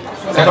beje.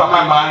 Eba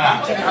mama na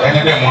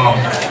ene de muno.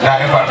 Na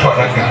eba to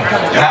daga.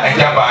 Na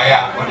eja ba ya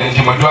o de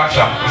jimodu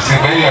atam. Se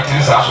be ya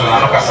tinsa so na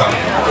no kasa.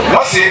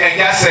 Mo se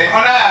eja se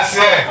ona ya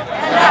se.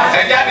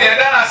 Eja de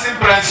da na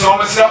simple so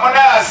mo se ona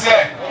ya se.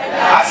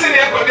 Asi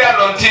ne ko de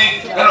alonti,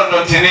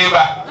 alonti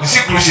neba. Usi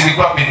krusi ni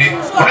kwa bidi.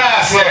 Ona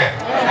ya se.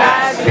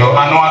 Yo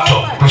anu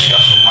ato pushi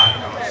asuma.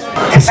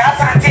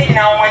 Sasa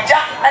ntina omoja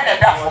ana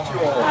dafo.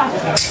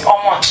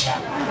 Omoja.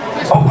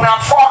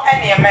 Okunafo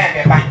ene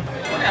emebe ba.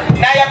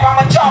 Na ya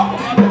pamocho.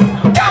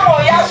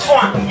 Tamo ya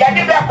swa, ya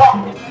di beko.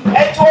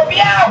 Etu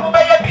obi a wo be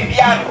ye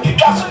bibia no.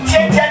 Twitwa so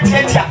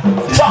tie.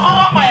 So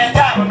all my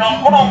time no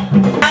nkono.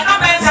 Ana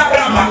mensa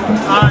bramba.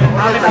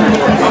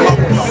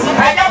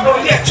 Anya bo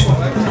ye tu.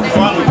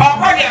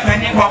 Ọkọ ni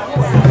efeni ko.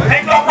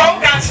 Eto ko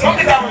kan so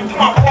kita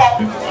mutuma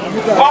ko.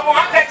 Omo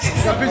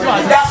handkerchief.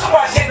 Da so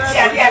wa shenti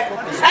ade.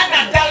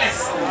 Ana dollars.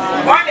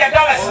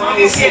 $1 no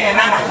dey see e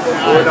nana.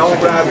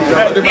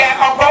 Yeah,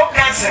 ọkọ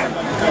cancer.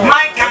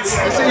 My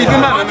cancer.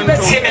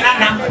 See me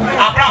nana.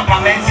 Abrampa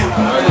mensa.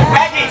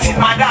 Edit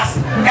madas.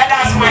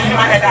 That's my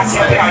human that's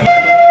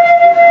here.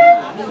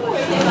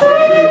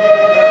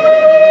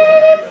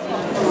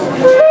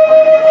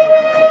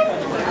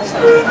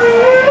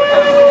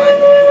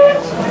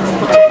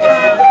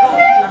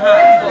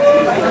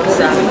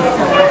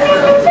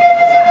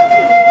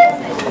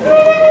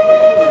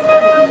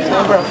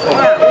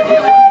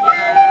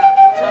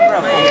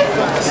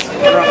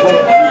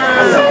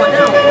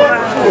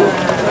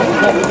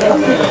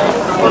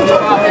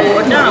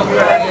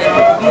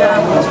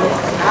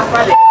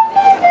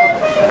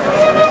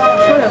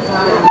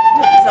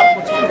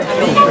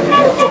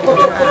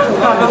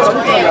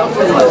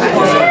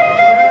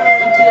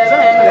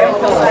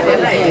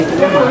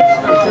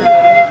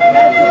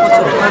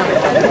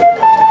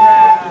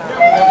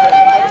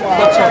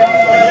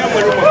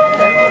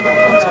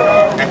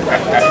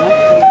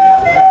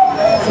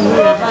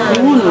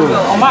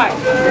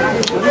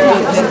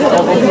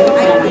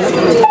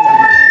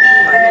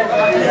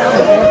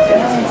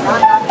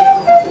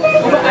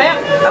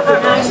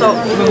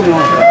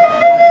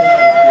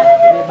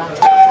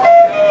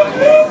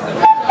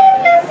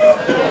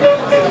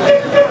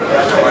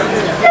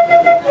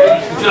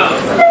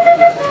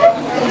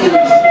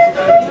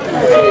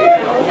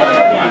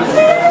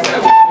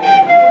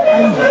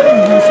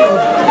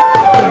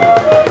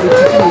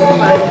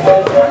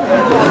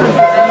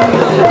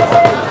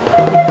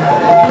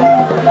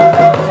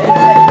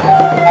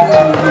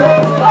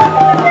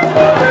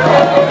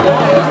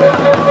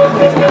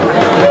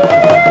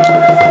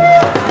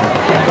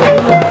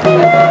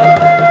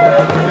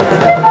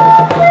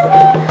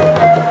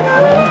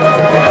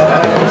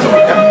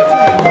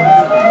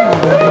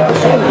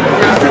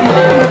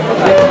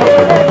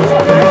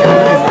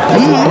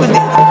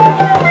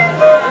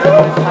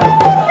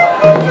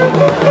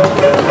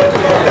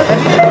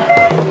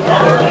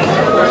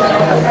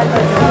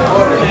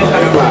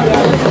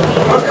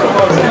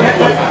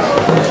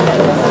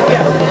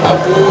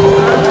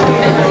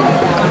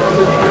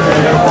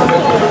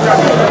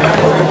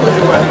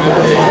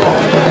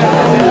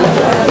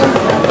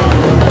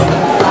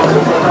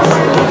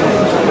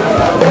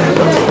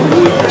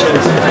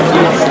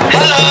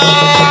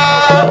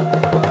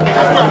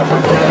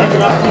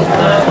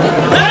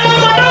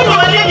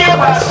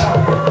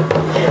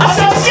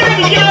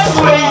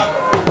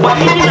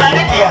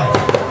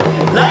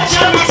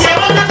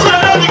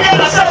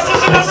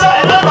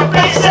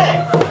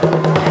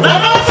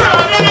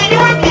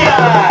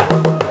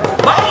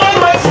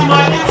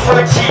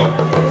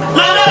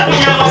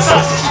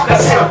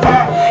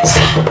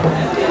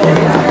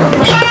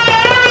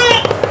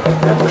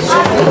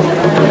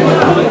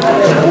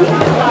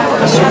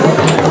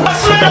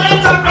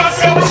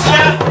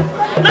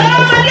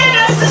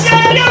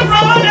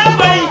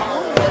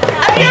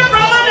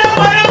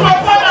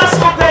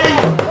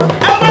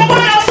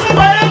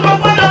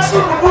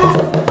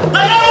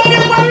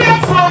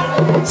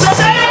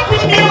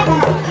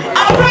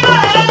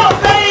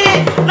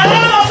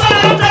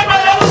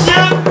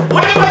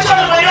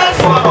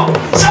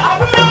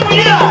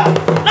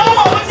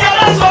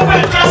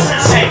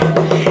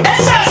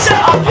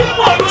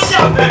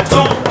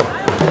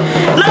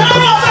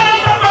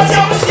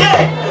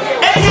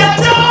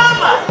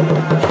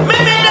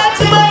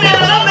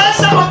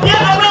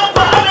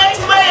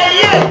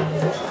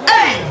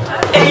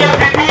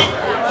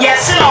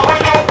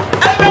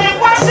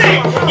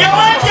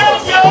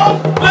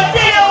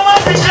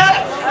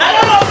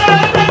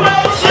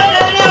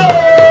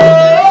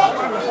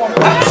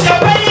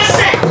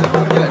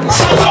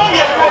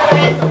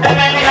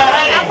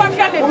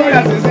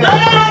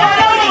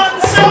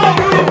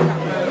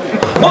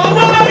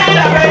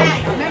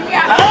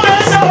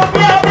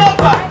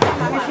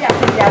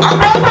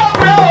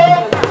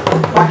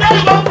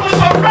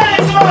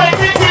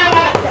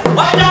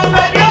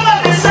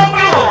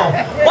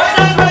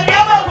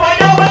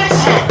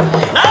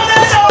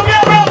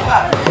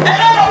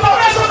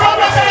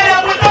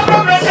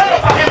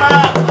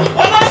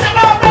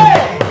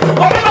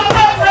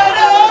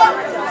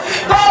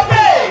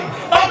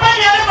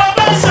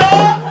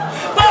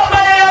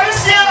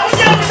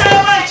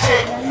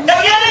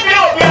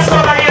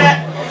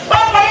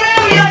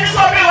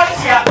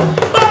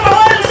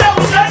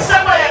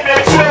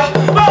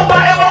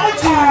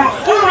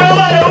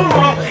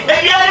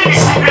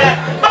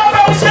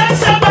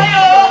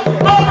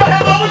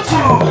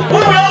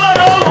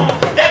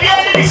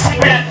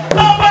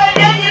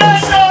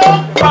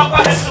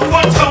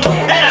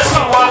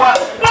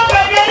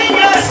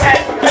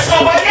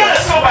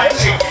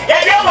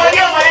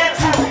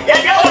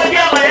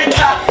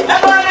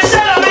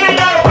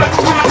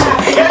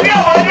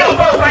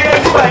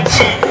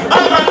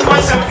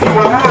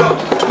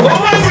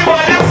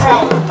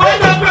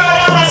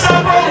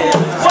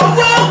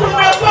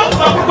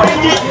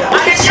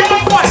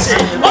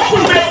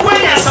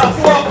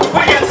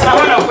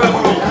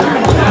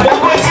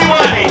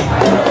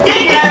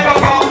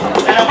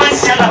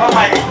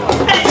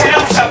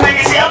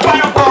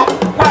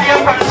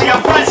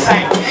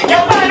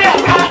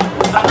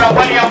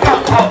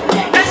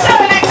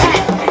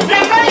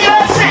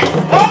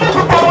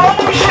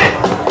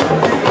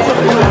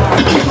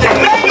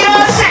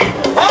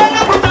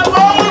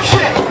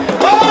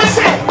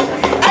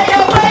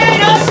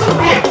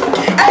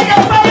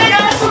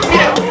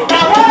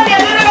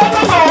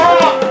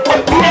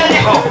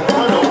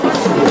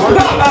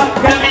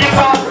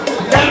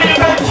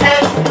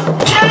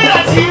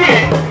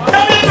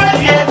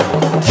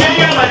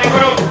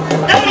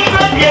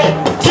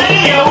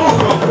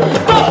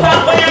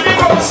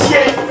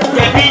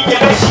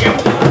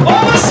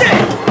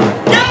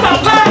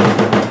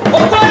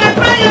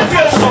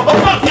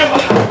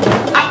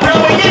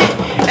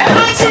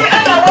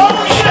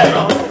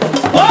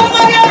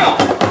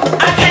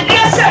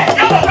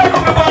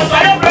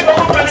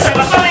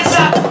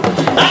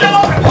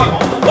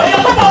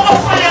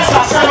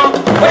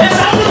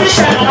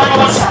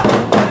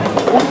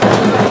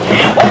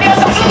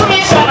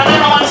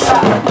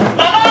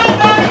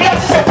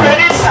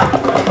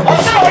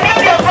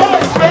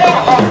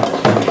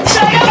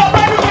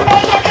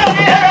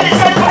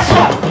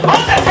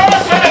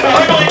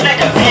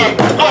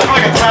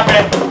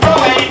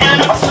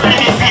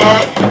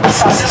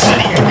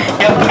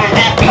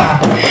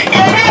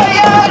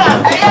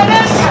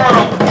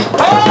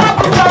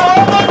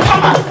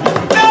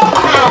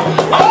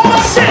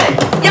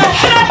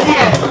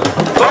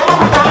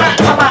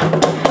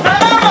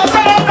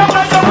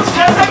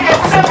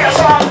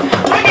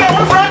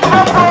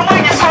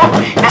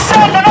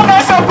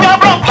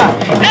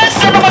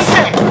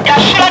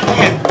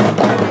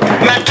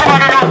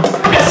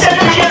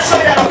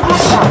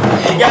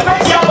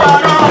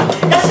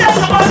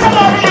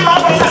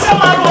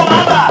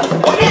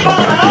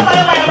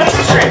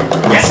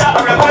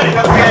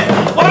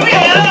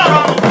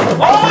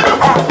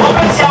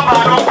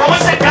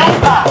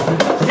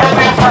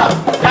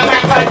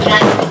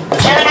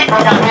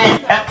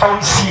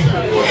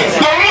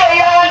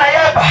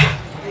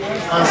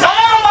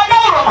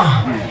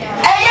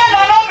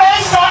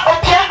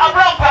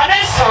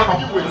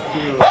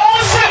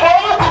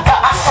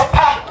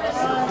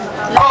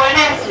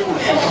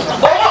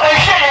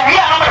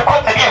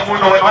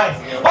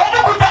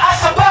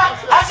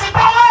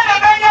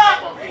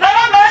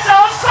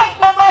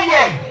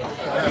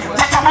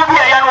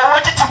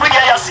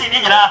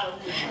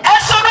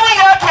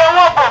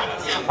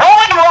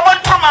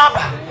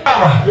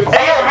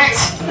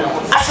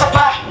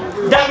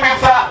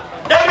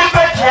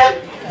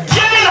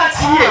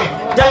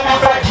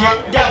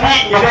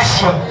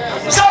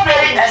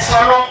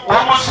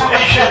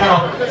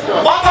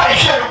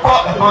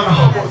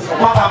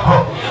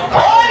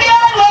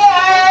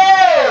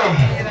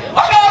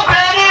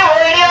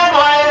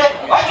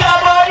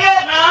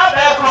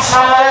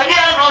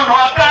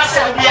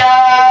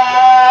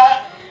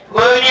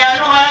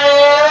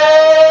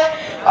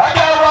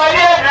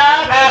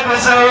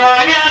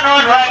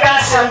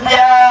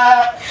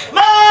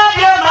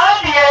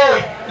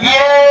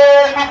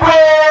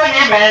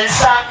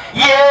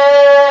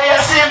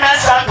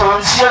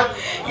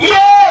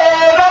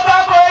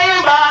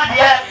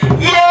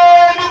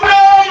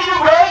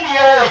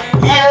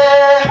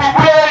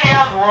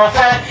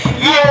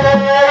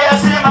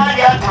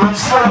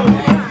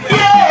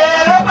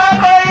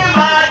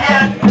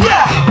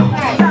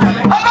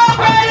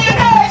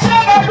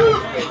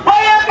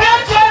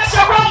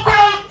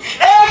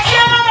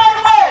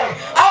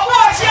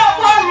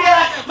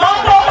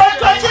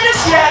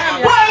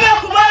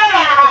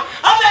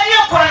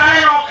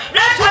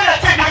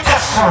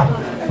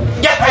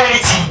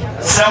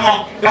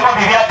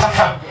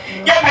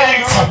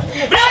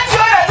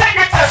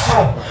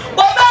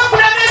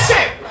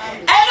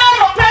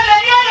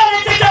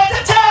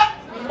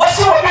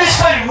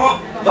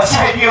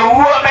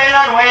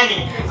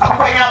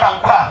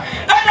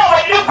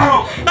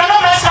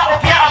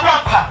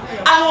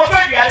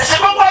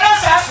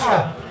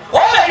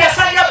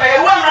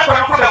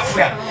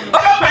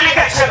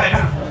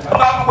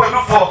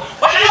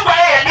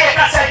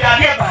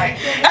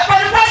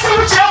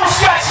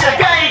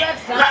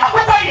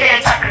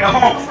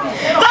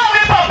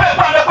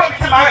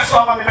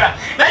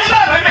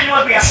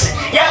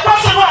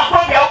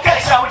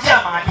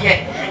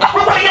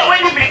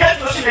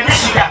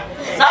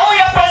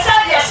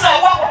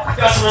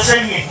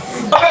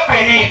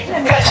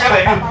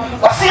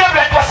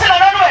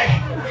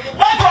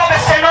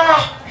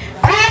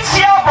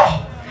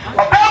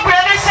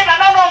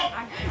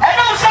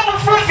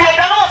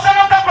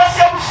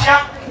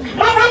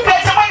 Move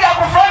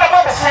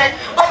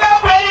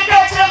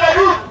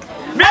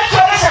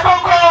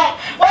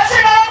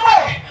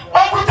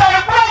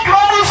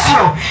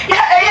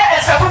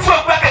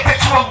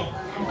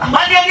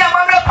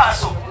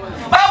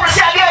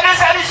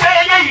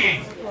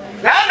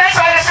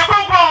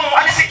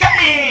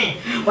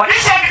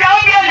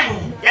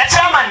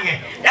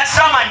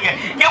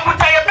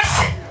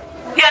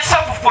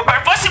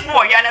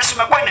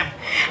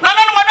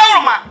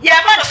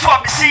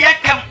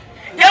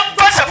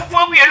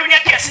no nya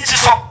ke sinsi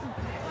so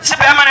se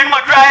be ma ne no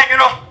dry you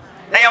know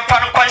na ya fa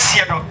no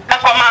kwansie do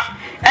akoma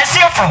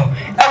esiefo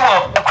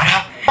ewo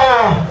akura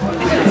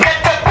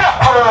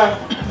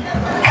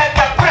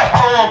katapra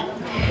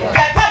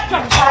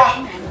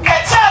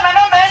katana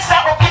na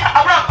mesa opi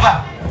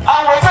abrampa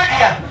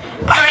awofadia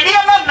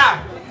awedia na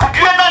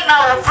kudua na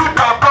ofu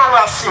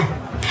Takorowase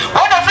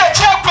ona fe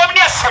che kwam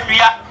ne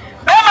asanua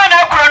be ma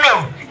na akura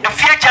no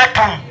efie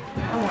jadum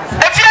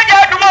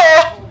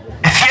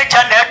efie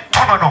jana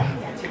tumo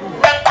no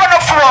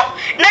enkonofo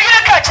na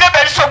yire ka kire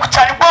be so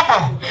kutane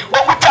bombo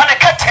okutane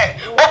kete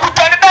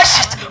okutane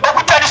bashit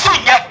okutane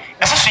sunya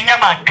sunya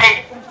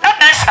mandwe na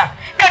nansa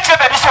ka kire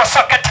be so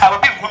soketa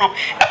obi hunu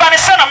e ba ne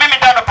sana meme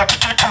da no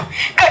patututu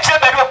ka kire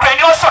be okra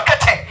ni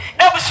osokete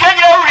na busua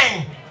nyira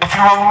wuri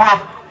efiri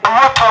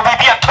wo to bi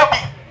bia tobi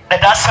na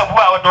da sabu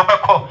a odo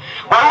beko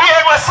wo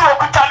wie no se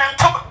okutane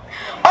ntum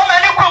o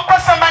mani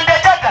konkosa mande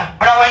jada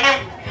brawanim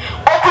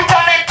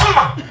okutane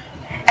ntuma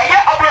eye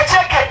abroche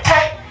kete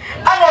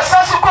ano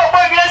sasu ko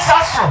bogle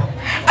sasu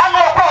ano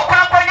ko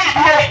kwa ni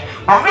die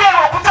o wie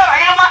no okutane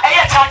ayama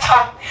eye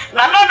chacha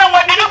na no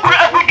wadi ni kura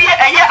agudie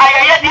eye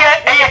ayeye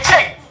die eye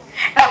che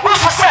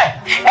egusu se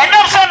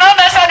enam se na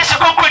na se ni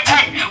shikonkoti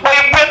o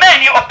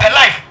implement of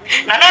life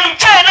na nanu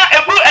che na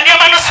egu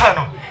eniama no so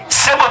no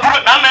se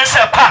boburu na men se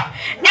pa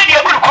ni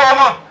die buru ko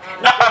mo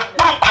na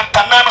buru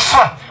kwantana no so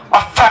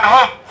afana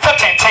ho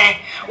fetenten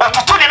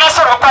watutu ni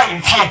nasoro kwa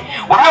himfie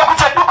obi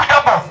okuta duku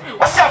dabo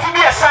wasi afi bi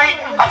esan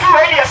afi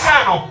we ni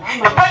esan no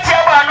e pati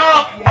aba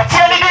no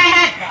pati ani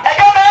ni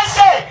ega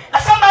mense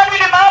asama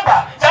ni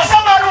maba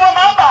asama ru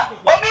maba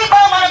obi ba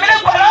ma na mele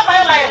kwa na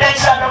ma na yeden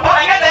chan no ba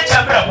ega den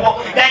chan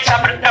brabo den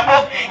chan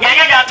brabo ya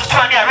ya to so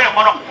ani are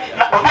mo no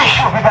na obi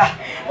shu bi ba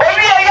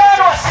obi ya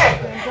no se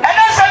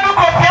ena sa du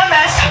ko pia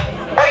mense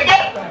oye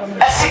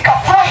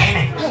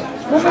Asikifuohene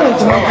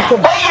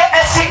oye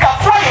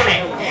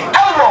Asikifuohene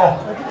awo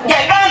ye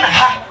gana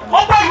ha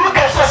opa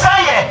yuke so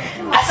saye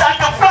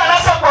asantafo na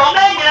sa ko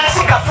na nyina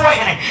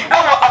Asikifuohene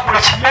awo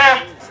abrochman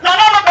na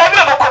ba bi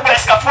ko ko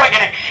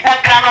Asikifuohene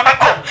enka no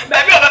beko ba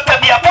bi ba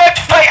bia pot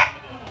fire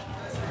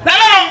na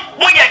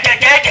mu ye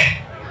gegege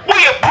mu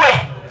ye bue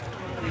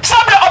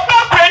sabe oba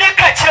kure ne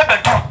ka kire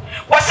bedu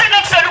wose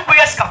na tse du ko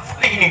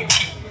Asikifuohene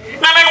ti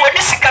na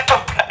wadi sika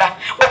topada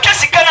o twa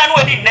sika na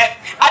wadi ne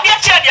ade a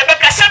chi ade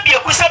beka sabia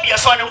ku sabia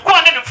so ne nko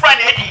ne mfra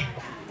na edi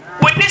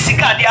wadi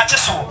sika ade a chi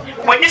so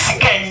wadi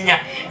sika nyinya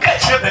ka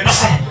kire bedu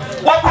se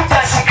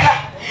wakuta sika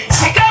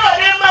wa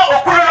ne ma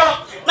okuru no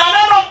na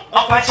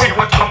akwache ni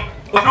wotom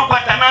odu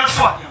kwata na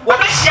so a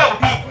wadi hia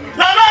obi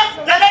na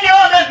ne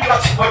o na bi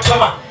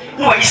otoma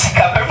no wadi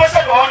sika but for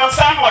say do no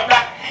san oda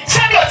se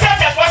bi o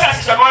tete for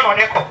say so no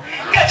ne ko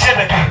ka kire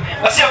bedu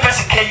o se fa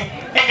sika yi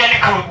enye ne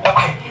ko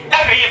okay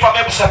every year for me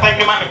so ban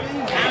me mama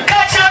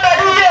ka kire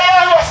bedu ye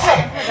ya no se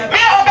me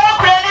oba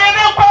kura ni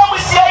me kwa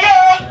musia ye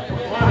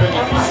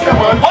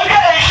oga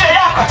ehwe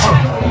ya akoto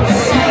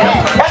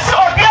wasi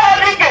obi a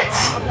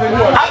rigate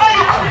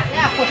amayiku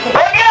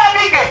obi a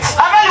rigate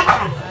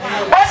amayiku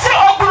wasi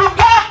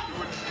okurupa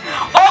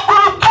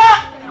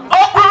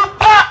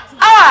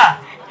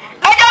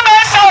aja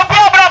mensa obi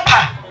abrampa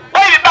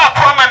oyi ba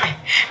ko mami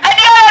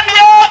adi a mi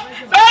o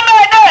mama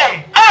de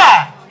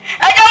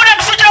aja wona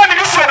msujira mi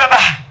nusu baba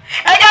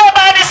aja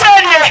ba di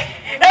sanie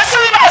esu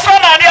ba so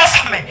na ni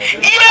asame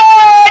ye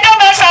aja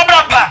mensa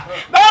abrampa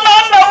mama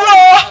na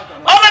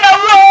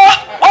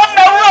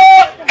wo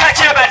ka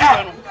kire bedu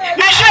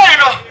ni shey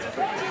no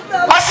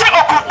wasi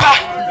okupa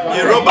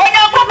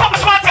onya kupa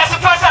smart as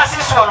first as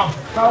so no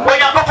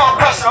onya kupa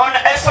cross on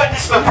eso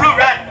display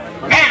program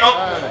you know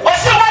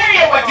wasi wari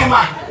ye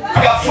waduma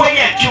ya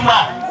fuenya juma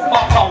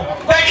opon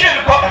ba kire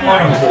ni ko mo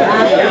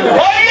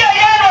oye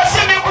ya no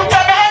si mi kuta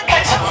na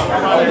handkerchief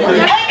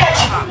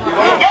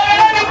ya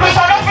na ni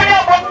kusa no fini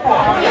abopo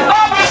ba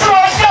bi so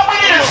wasi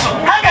amuni ni so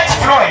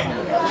handkerchief no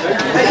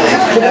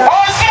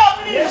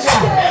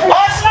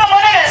wasi na mo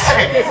ne se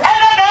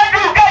ena na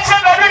du ka che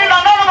ba du na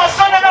na mo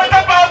so na ta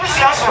ba bu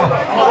sia so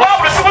wa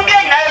bu so bi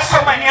na so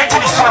ma ni ati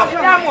so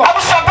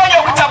abu so ba ya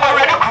kuta ba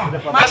ready ku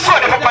ba so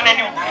de papa na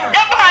ni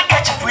ya ba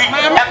handkerchief wi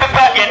ya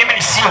papa ya ni me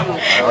si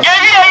ya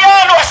ya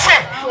no se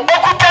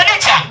okuta ni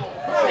cha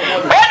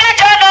odi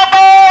jana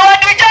mo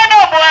adi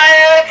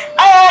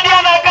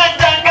ana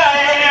kantanga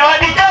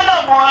odi jana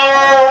mo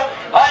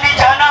adi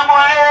jana mo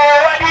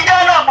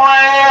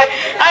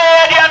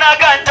adi ana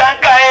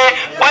kantanga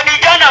odi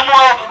jana mo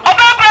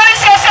oba brani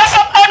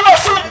sasa adu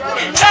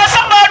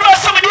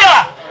sum dia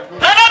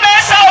na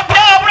mensa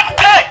obia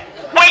abrampa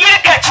mo yire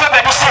ka chebe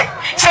do se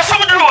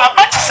sum duru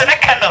amati se ne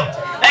kanal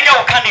enye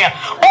okania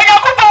oya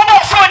kupa mo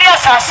so ni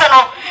asase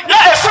no na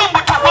esum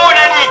butu bo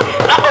na ni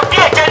na obi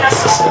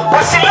Genesis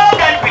was long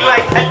and be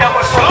light and there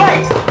was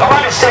light I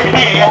want to say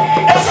here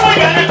eso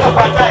ya ne to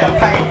pata ya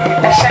kai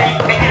e shey e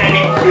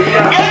dirani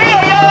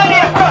ya ni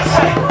cross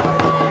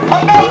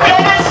oba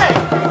kure se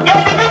ya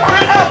ni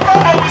kure na ko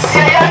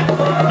abusia ya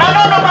na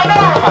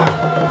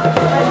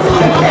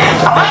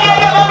amanya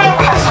ya mama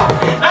kwaso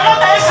na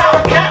mensa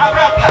obia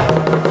abrampa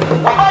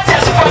oba ti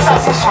asifo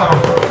sase so no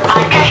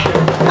age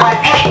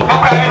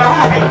okra na hu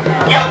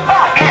ya ba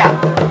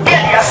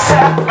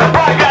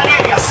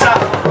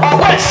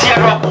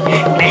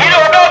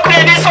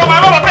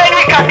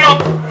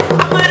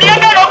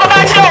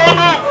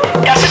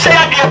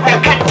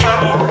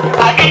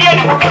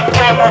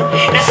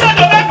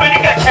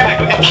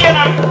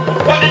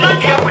the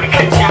not care for the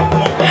kitchen.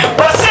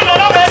 But see, no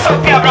best of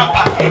Pia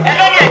Brampa, and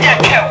then you get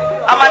killed.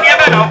 I'm a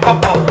never no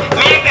couple,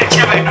 me and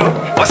Chevedo,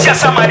 or see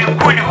somebody who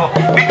could go,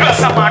 because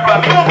some are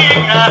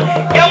being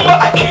young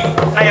Aki,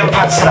 I am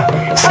Fansa.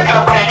 Second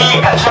of Penny,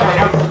 I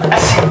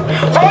see.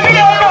 For me,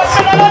 I know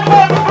someone who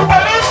could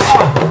police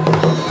you.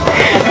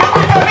 You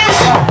could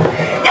police you.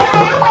 You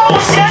know,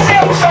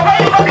 so why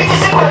you look at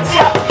this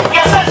here?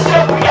 Yes, I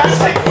still be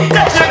answering.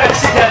 That's what I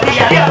said.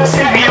 I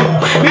say you.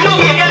 You don't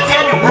get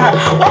anyone.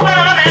 What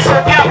I is a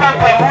Pia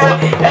Brampa,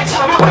 and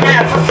so we can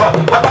have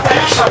but the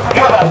police of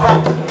your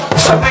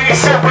so they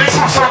say,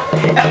 so,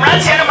 and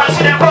Ranch and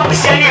Master Bob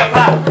is any of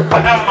that,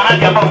 but I'm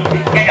not among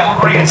the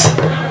Orients.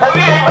 Oh,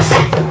 yeah, I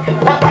say,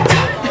 what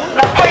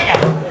Nakoya,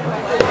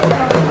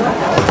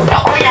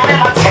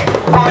 never say,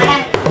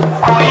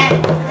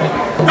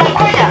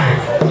 Nakoya,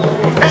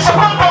 there's a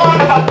control on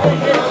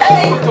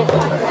hey,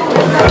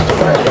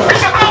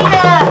 there's a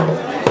control.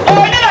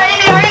 Oh, then I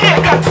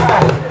cut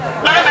through.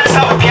 None of us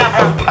have a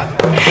piano.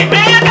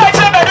 Then you got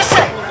to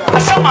say,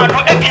 someone who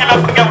a piano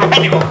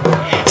minimum.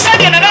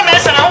 Second, and I'm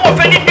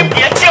offending him,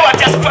 yet you are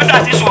just first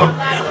as this one.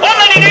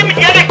 Woman in him,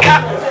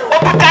 Yaneka, or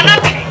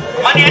Putanati,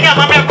 Maniana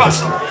Mamabas,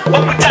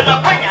 or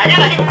Putana Panya,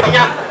 Yana,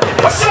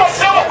 or so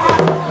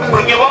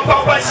when you walk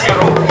on 1-0.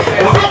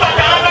 Or go back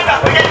another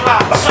Panya,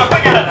 or so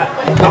Panya,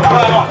 or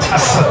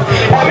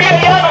we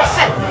are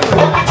set,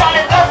 or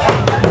Putana Tafa,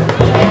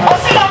 or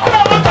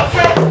Sinakuna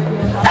Motafre,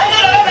 and the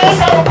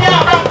others are Pia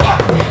Rampa,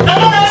 the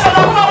others are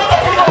not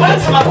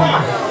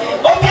Makuma,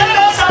 or the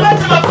others are not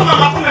Makuma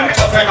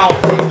Mitofeno,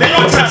 they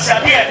don't transfer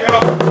here.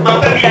 I'm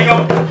very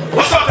young.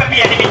 What's up, baby?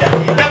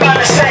 The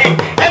man is saying,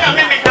 and I'm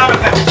living down the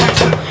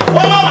vegetation.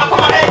 One of my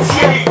comments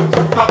here,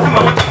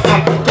 Makuma,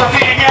 to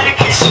feed the other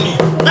kiss me.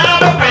 Now,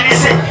 I'm ready to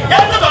say,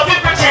 you're not a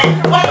pretty,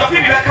 what of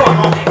you back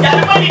on? You're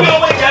the money go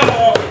away,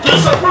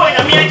 just so growing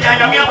a mere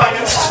and a mere by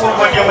the school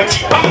when you're with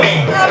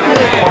me.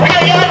 We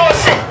are young or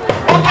sick.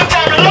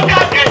 Look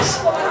at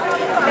this.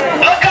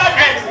 Look at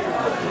this.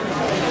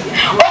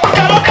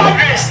 Look at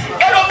this.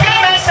 Get up your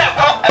man, sir.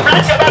 I'm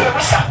not about the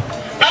Russa.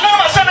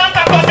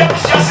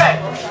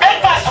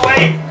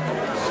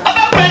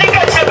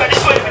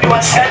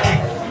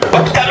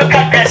 Look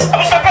at this. I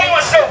was surprised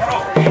myself.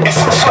 It's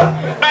so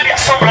now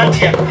there's some right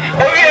here.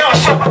 Oh, yeah, I'm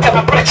so good at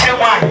a preaching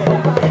wine.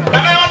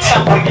 And I want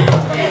something.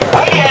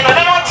 Oh, yeah, and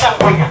I want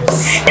something.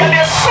 And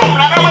there's some,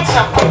 and I want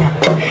something.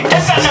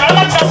 Yes, I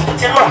want something.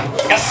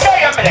 Yes,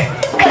 say I'm ready.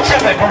 Catch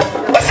up.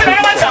 What's the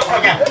name of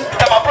something?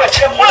 I'm a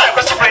preaching wine.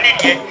 What's the pretty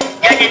here?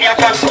 Yeah, give me a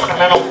console.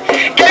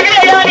 Give me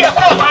a yard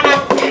of man.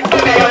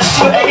 Okay, you're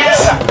so a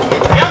yes, sir.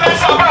 You're a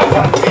son of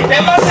a. They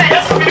must say,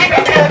 yes, we make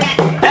a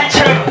baby. And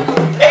children.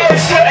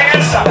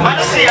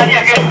 I see I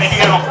get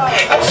you know.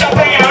 I'm so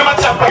paying a lot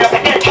of money. I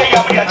can't tell you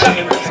what you're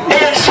telling me.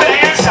 It's the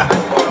answer.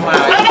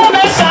 No,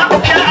 MENSAH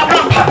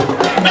Abrampa.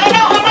 No,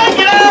 I'm not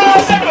going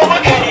to say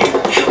what can you.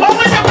 What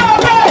was a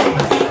papa?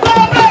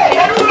 Papa,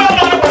 I don't know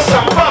what was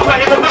some papa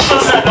in the mission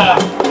center.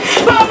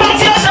 Papa,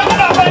 just a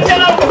papa,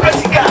 General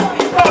Pesica.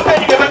 Papa,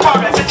 you never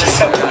found it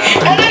yourself.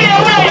 And then you're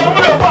away, you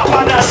would have papa,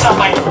 that's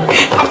somebody.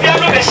 I'm the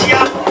other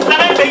year, and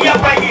I'm the year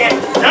by year.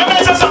 I'm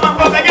just some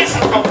papa against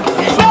it.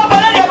 Papa,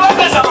 you're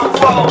workers on the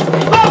phone.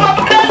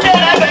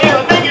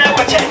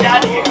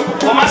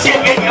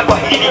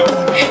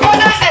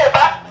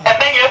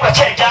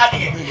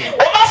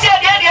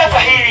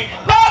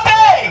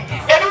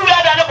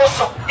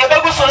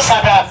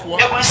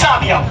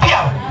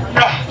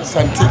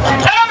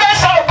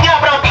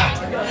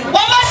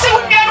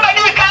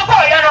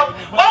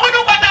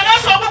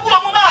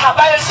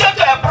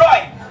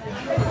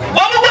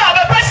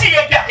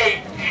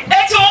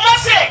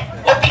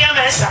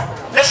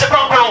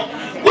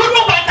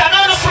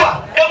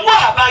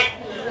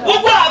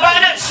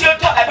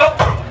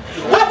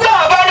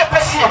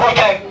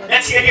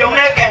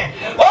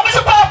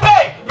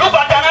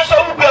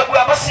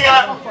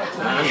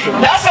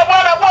 That's a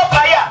one of what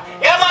I am.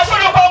 I'm also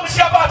going to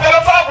see about the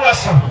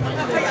fabulous.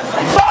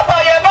 Papa,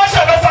 you're not so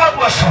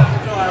fabulous.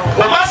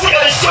 We must see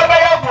a show by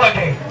your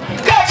body.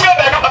 Catch your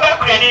bed about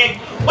Granny.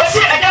 What's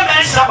it? I am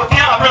MENSAH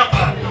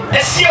Abrampa.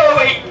 The CEO,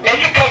 and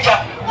you catch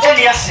up.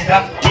 Only I said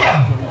that.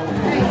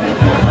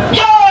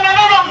 Yo,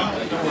 no.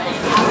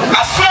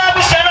 I swear,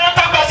 we shall not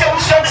talk about the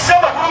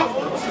same group.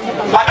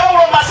 I don't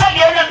want my son,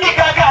 you're not big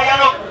guy.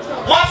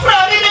 My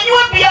friend, you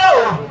will be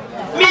out.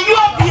 Me, you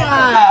will be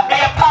out.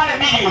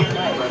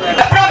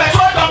 The prophet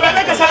told them that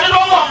because I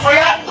don't want for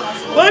you.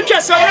 Won't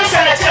you say this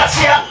in the church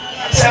here?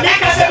 So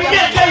make us a big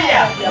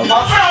idea.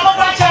 My friend, I'm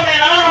not telling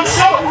you, I'm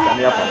so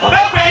good.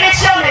 Don't bring it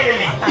to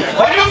me.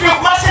 When you feel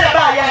massive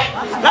about it,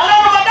 I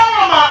don't know,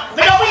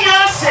 but I'm going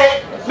to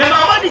say, my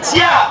mama did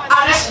here,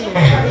 honestly.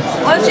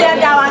 What's your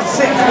down?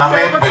 I'm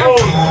able to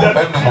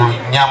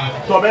yam.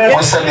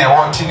 What's the name?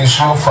 What in the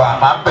sofa?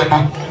 I'm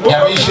able to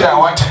Yamisha.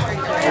 What?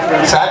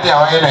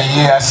 Sadia, when a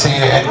year say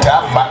a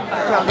tamba.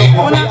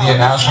 Ibu media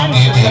na so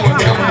di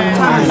YouTube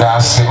da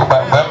se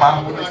ba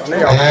ma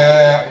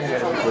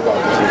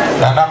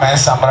na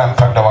MENSAH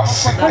Abrampa da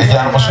wase e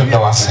ya no so da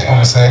wase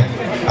o se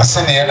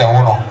asene ye da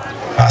wo no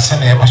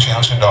asene e busu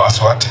yanso do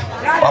aswat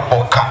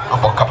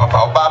aboka papa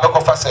oba be ko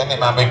fa se ne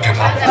ma medwem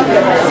no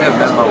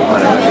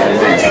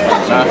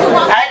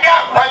anya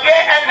oje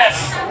ns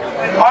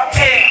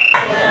oti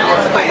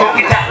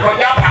okita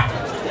ojapa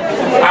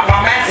apa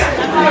mensa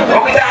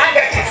okita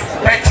handkerchief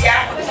betia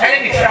ene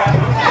bi fra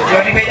yo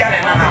di be jana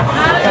na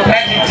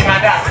meji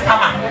timadas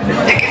ama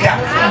dikita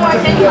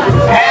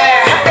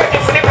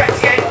handkerchief ni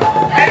betia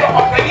ene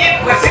openi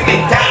kwesi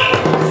binta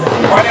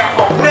oya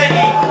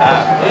obreni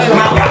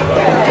maka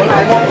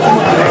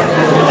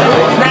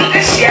na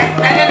asia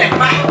ene ne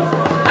mai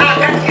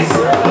handkerchief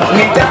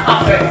binta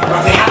afa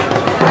otia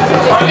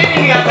oni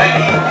ni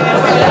abani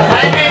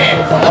ene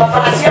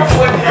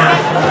Asikifuohene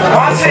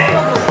wase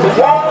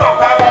won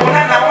papa won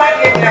na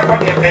wani ni na ko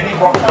de beni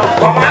ko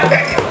ko ma ga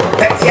ti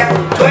tetia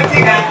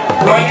 20 na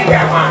do ni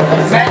ga ma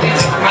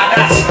medit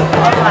madas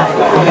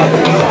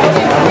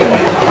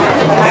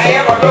aye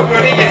ko do ko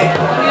ni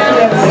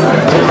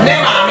ne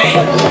ma me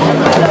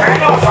ai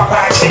no fa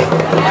ba chi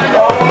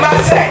o ma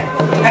se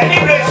ani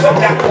bre so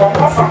da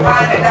ko fa ba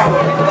de da wo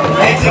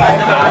eti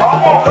o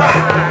mo ba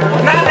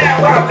na na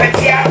wa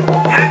petia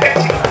na ga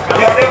ti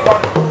yo de ko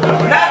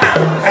na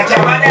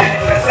ajamane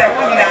fese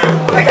wuna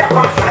ega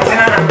conference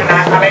na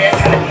abaye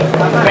sale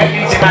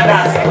meji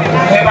timadas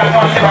e ba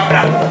to se ba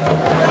bra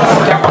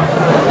japo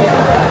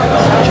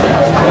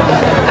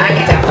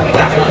akita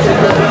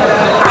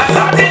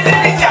asante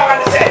de jawa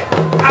se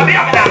abi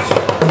amdas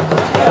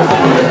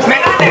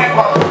mena de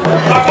ko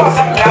to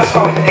sam class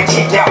ko de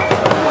chi jawa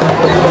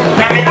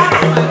na mena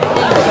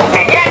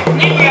ege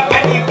ni ya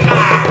pani ka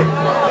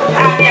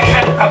ani ya fa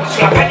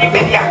abusu pani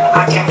bedia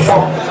atemfo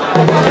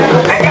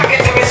ega ke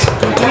te mes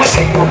tu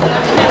se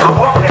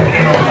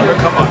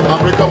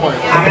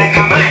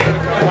America man,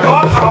 go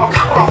for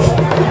Kwahu.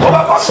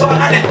 Over also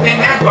na de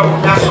nemba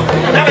bunaso.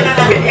 Na me na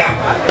media.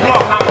 No,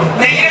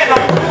 na yire no.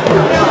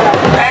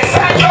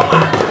 Esa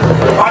joma.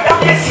 Oda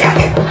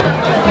yesiake.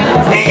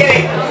 Na yire.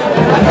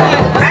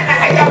 Na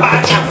aya ba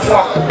achafo.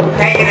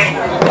 Na yire.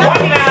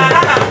 Woni na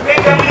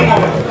meka mu mo.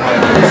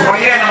 O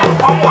yire no,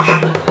 omo ha.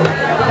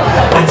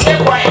 Atie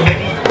kwa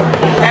yemi.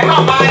 E ma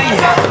ma ni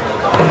ha.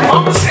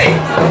 Omo se.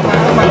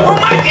 O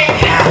ma de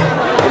ha.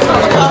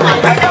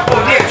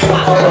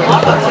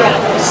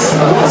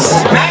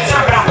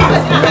 MENSAH ABRAMPAH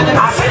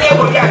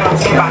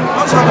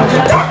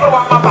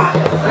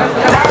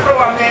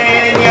I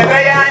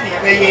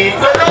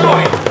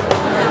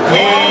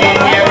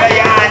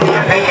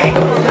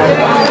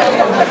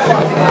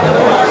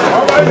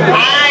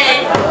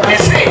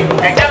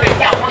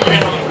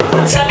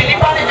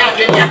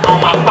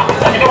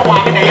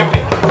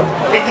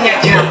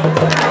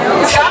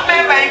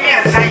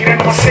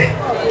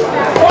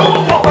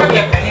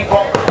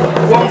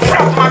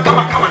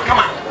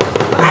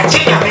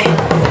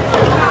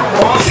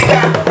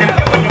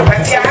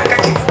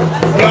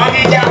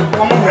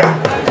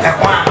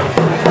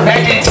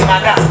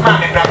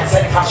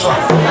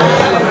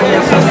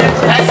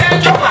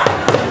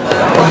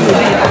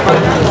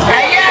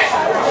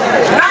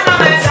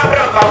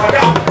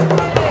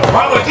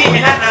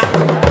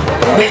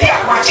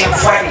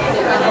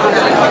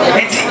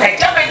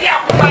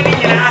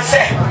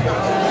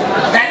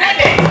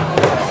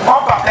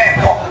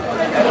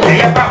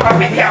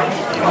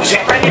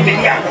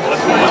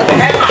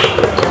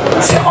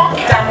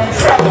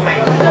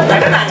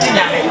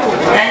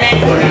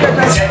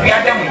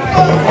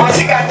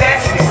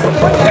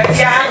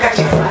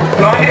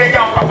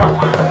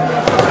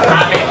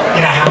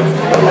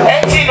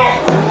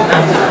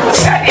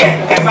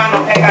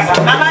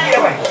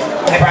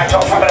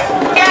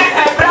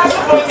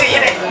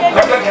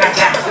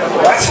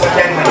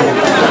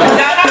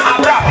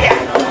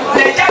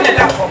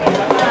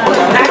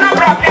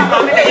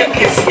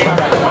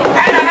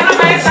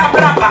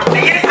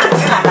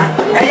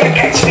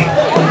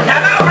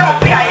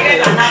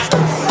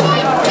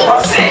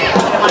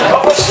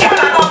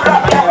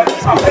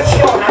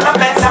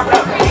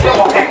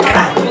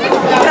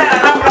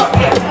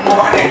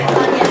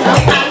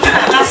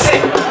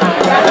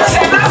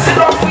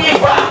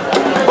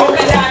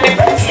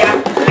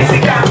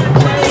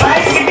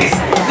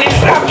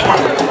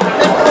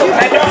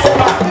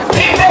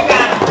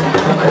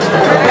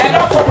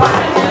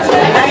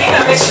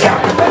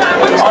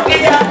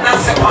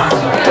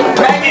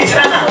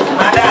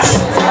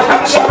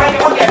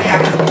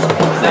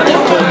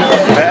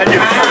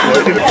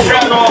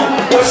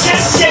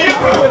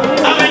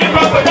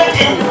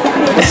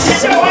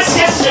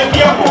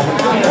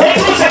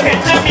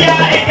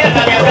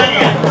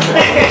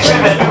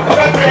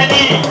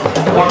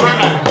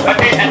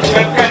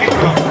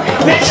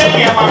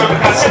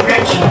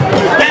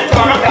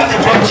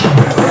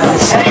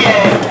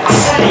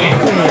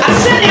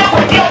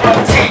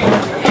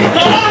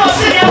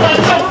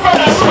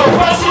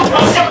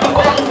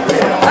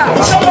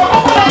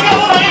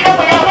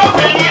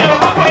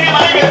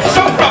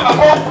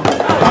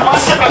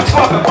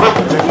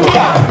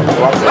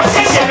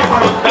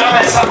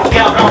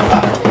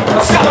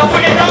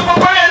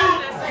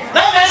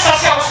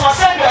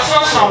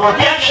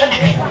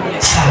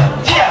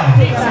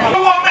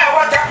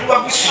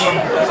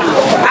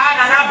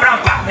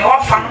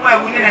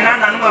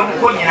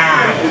ko nyina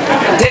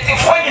tete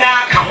fo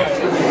nyina ka ho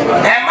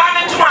e ma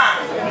ne tuma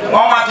o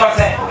ma to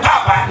se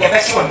papa ye be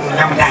si won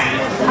nyam da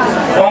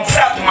on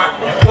fra tuma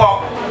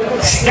po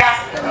sika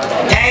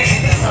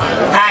tensis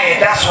ai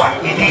that's what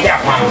it is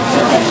that one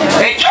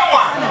e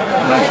choma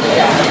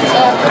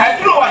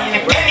aduro wa ni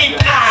penny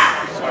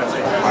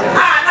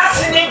pa na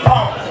sini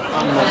pon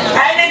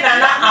ai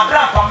na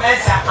Abraham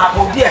Mensa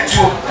abodi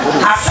atu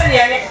asene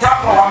ye ni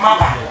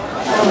Takorowase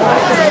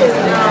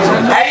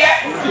aye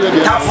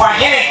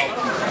Tafuahene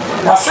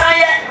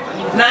osaye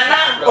nana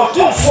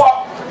otumfo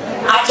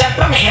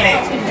ajapam hene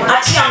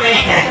achiame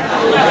hene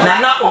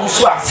nana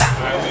obusu asa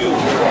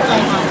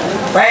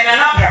bayina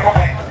na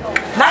brekope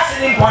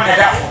nasi ni pon na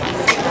dafo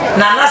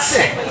nana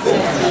se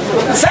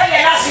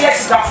sele nasi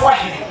yes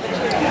Tafuahene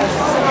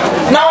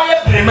na oye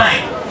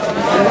premai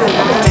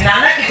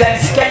tinana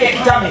kitanisika ye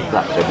kitame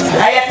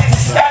aye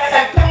titisika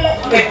empemu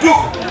edu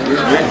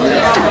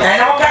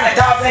ena wakana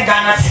 1000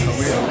 Ghana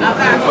cedis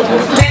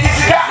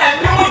titisika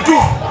empemu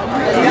du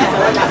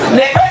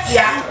ne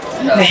betia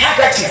ne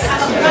handkerchief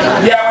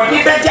ya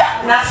wodi beja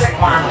na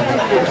sekwan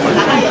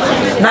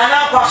nana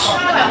kwaso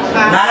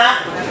nana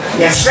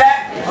yesre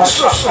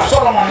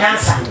osoro mo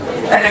nyansa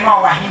ene ma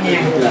wa hinye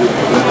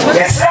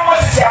yesre mo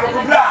sisi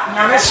abudura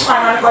na mesuma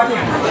na nkodi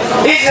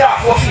Israel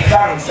for FIFA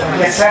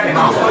yesre ne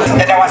ma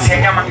eda wase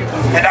nyama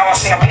eda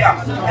wase apia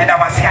eda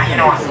wase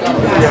ahinoa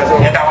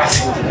eda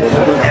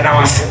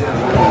wase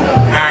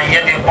na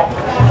yede ko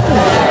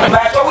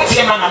ba to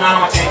wuti ma na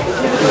wote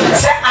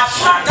se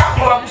asura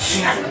Takorowase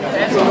busua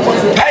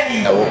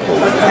ani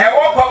e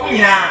wo kwa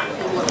nyina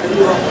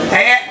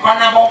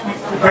onabo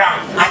brown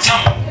acham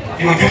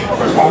yodu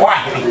owa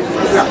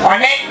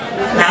one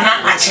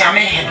nana achiame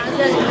he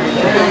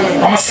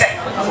omo se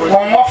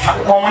omo fa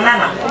omo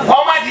nana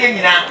omo de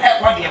nyina e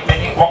kwa de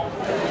pani ko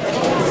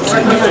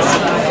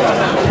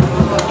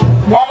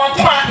omo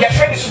tuma ye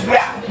feni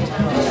subura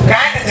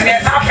kan de ne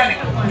sa feni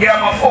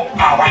gramofo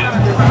power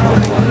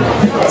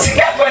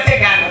sika to te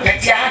gan de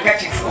tia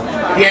handkerchief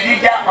ye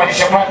dija odi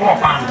se bon ko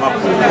pan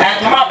e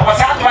tuma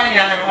posa to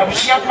nyina na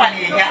obusia to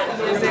ani nya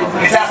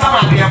isa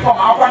sama de ko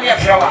ma ko ne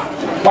frewa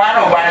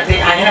wana wana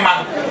te anyene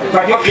ma ko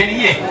yo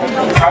keniye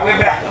awe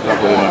bra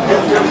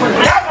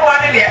tabu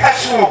wane de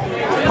asu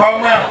ko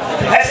ma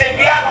ese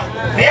bia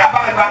ne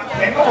ababa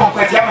ne ko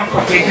ko tia ma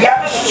ko bia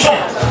so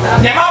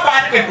ne ma ba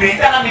ne bebre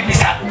ta na mi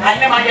bisa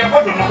anyene ma ye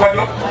ko do no ko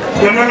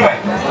do no no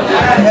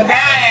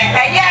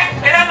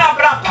ye na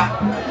Abrapa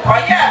o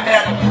ye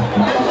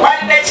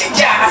wani ne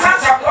chicha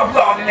asansa ko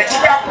blo ne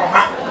chicha ko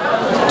ma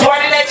to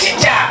wani ne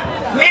chicha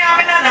mi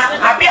amena na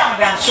abi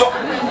amdanso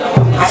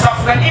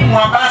asafani mu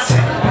abase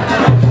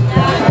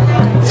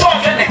so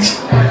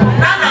fenech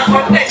nana ko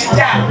ne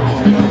chicha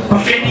o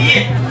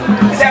feniye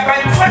se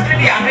bani fotri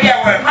di amya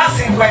we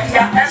masin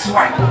kwatia sy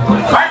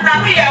wana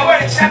mi ya we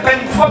chicha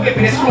bani fo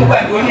bebere so ko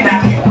do ni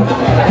na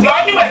yo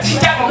ni wa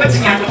chicha ko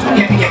betinya to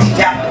ke ni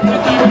chicha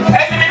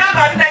e mi na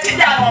na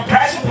chicha no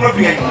price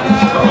problem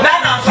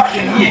nana so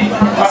feniye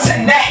o se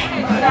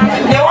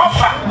ne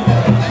wafa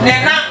ne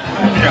na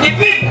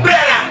ibi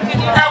brera e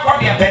ko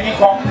de bani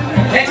ko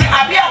enti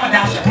abi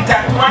amdanso pita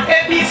to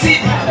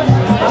abcd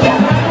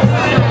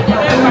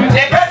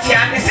ne betia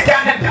ni sika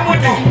na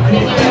pimudu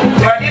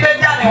yo di be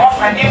da ne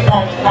wafa ni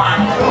pon kwan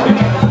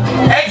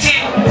enti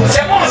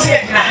se mo se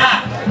na ha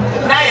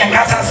na ya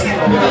kasa se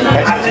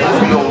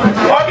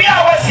obi a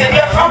wasi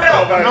bi family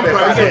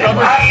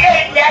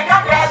afi ya ka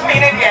class me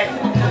ne dia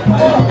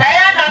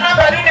aya na na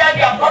ba ni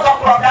dia poto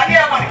pro da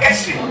dia man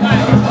keshi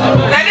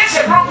na ni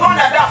se pro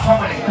na da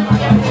family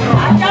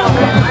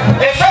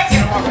effect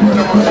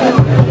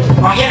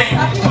ohene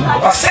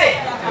o se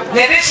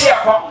ne ni se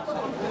akọ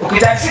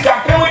ukitasika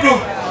pemudu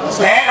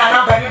na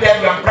na ba ni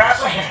dia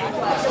mpraso he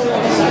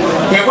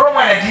ye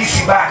groma na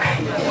DC back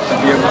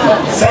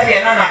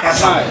sai na na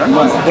kasa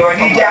de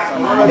odija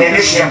de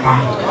ni se ma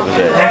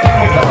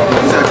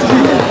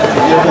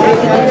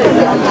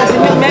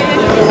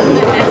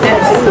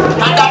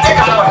andate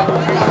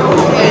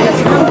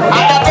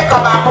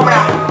kama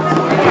kumra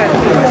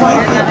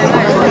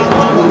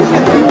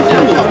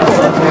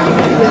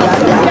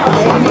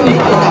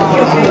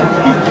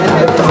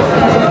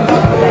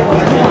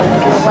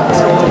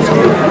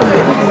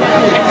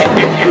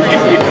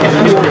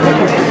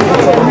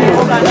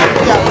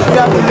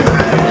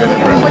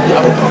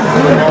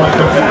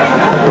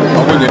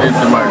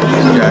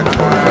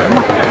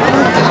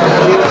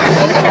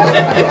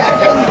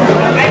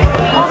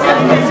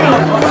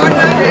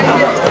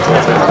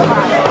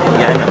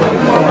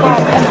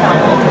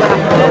Yeah.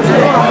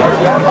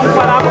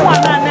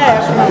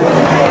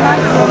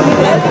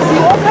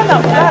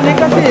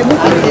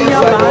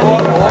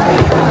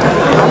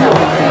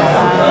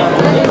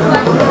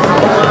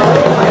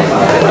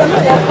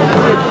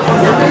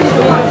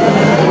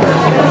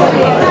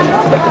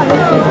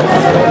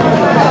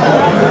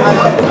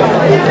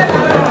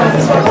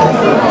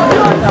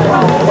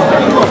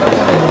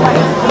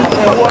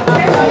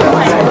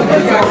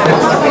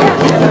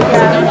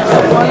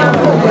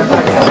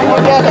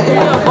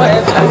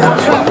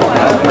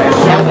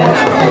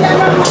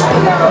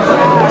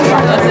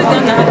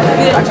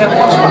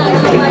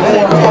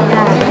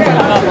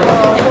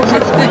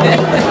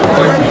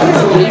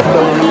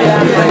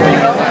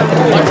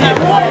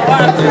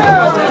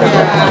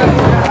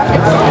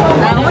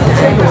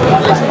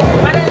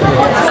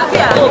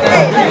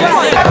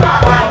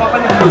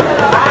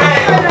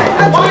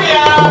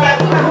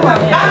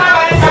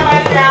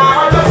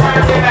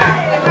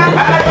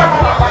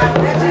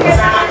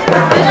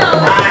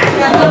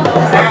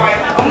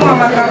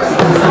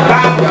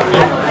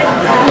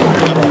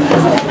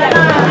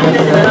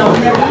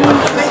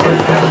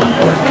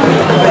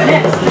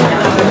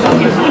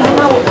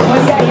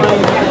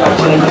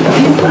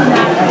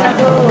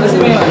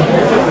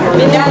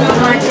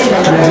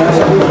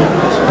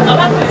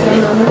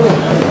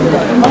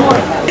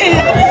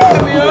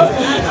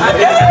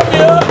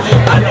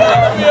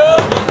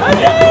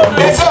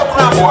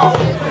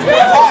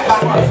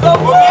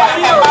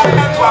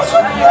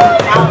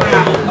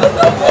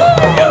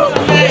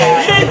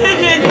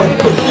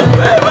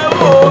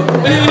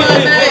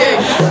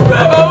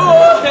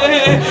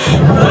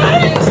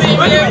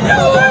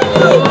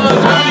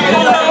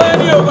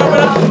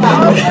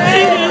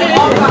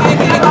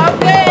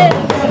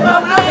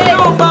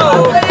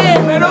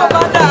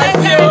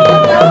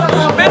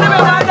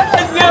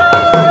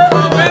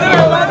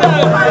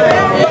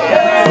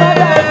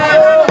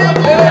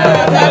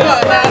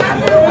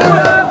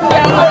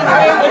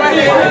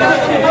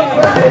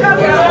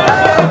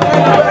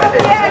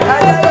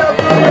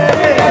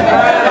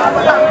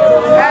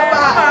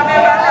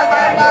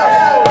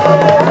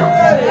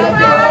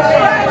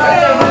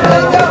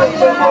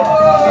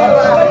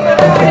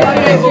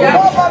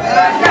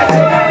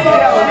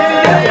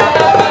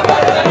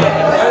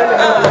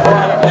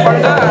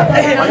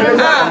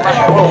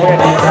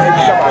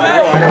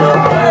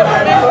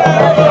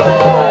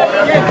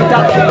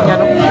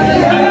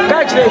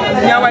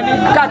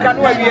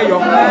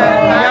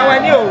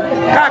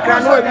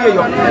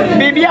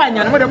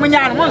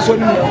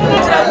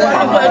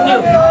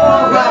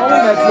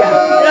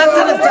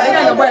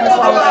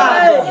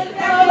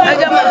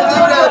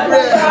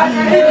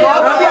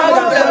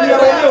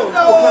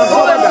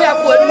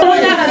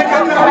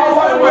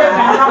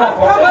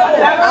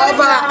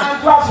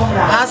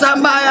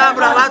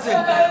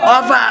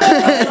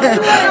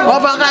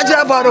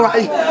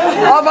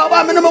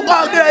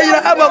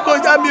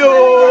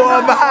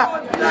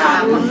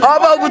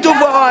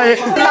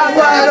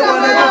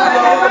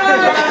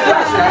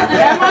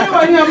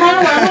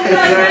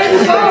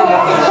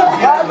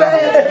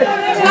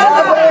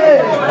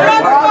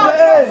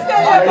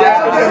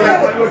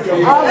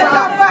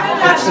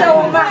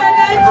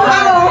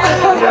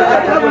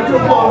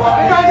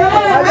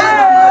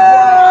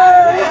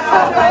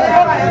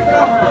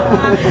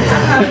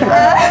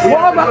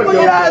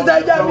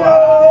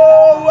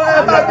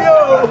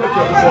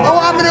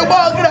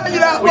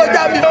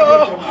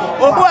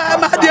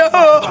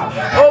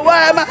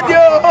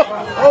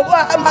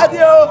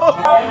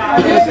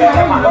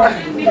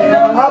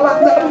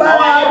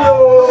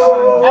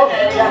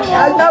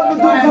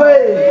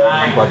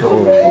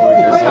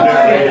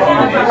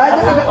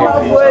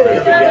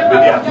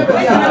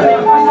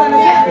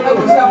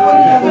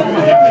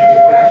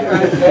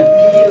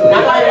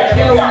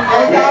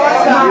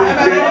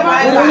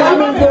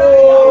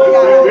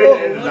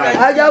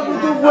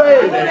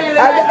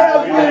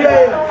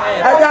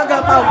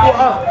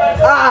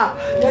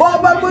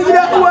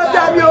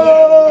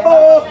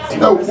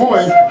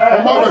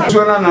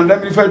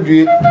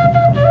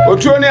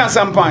 Otuone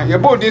asampan ye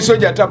bodi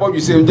soja tabo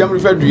bi se njam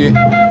refadue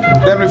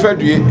dem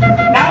refadue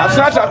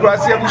asra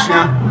Takorowase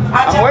abusua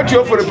amwati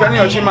ofore pani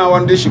ochima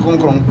wonde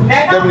shikunkron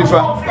dem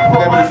rifa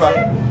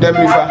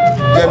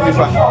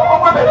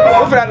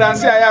ofra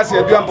danse ayase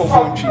adu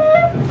ampofo ntwi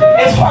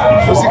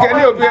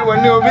osikani obi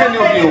woni obi ni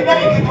obi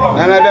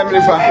na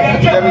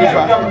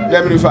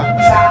dem rifa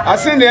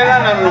asinde na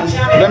no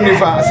dem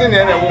rifa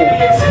asinde na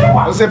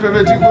wo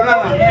osepebeti kuna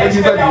na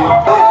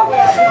refadue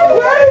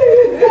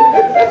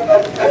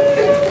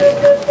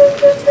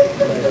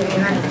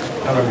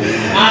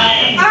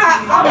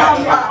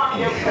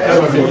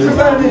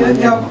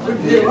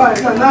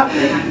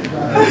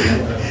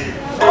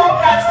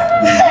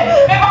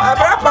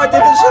Abrampa de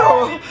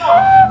show.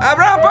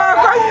 Abrampa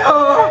kayo.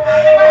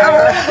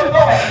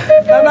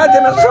 Nana de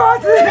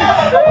sorte.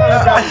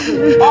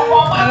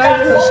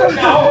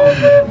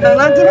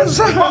 Nana de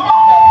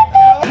sorte.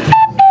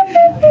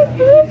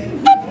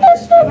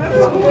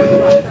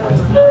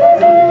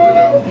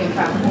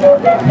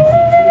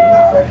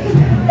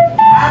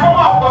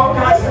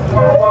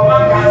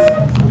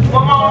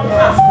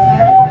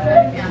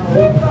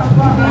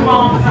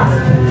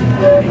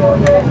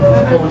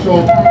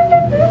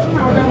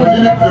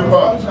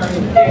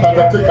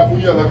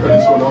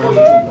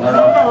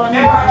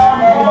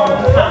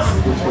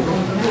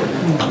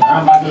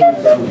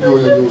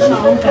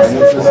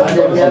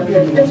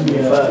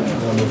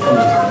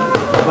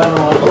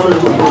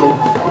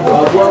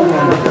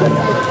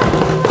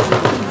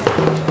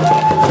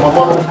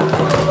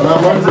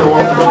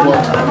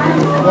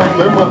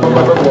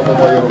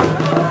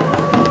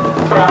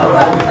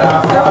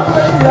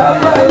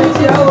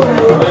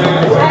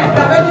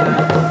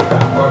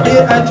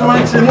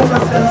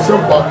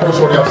 Simple,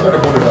 sorry, I said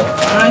about that.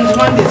 And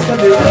one day, so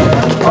they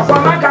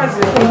upon my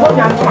cousin, in what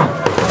you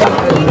are.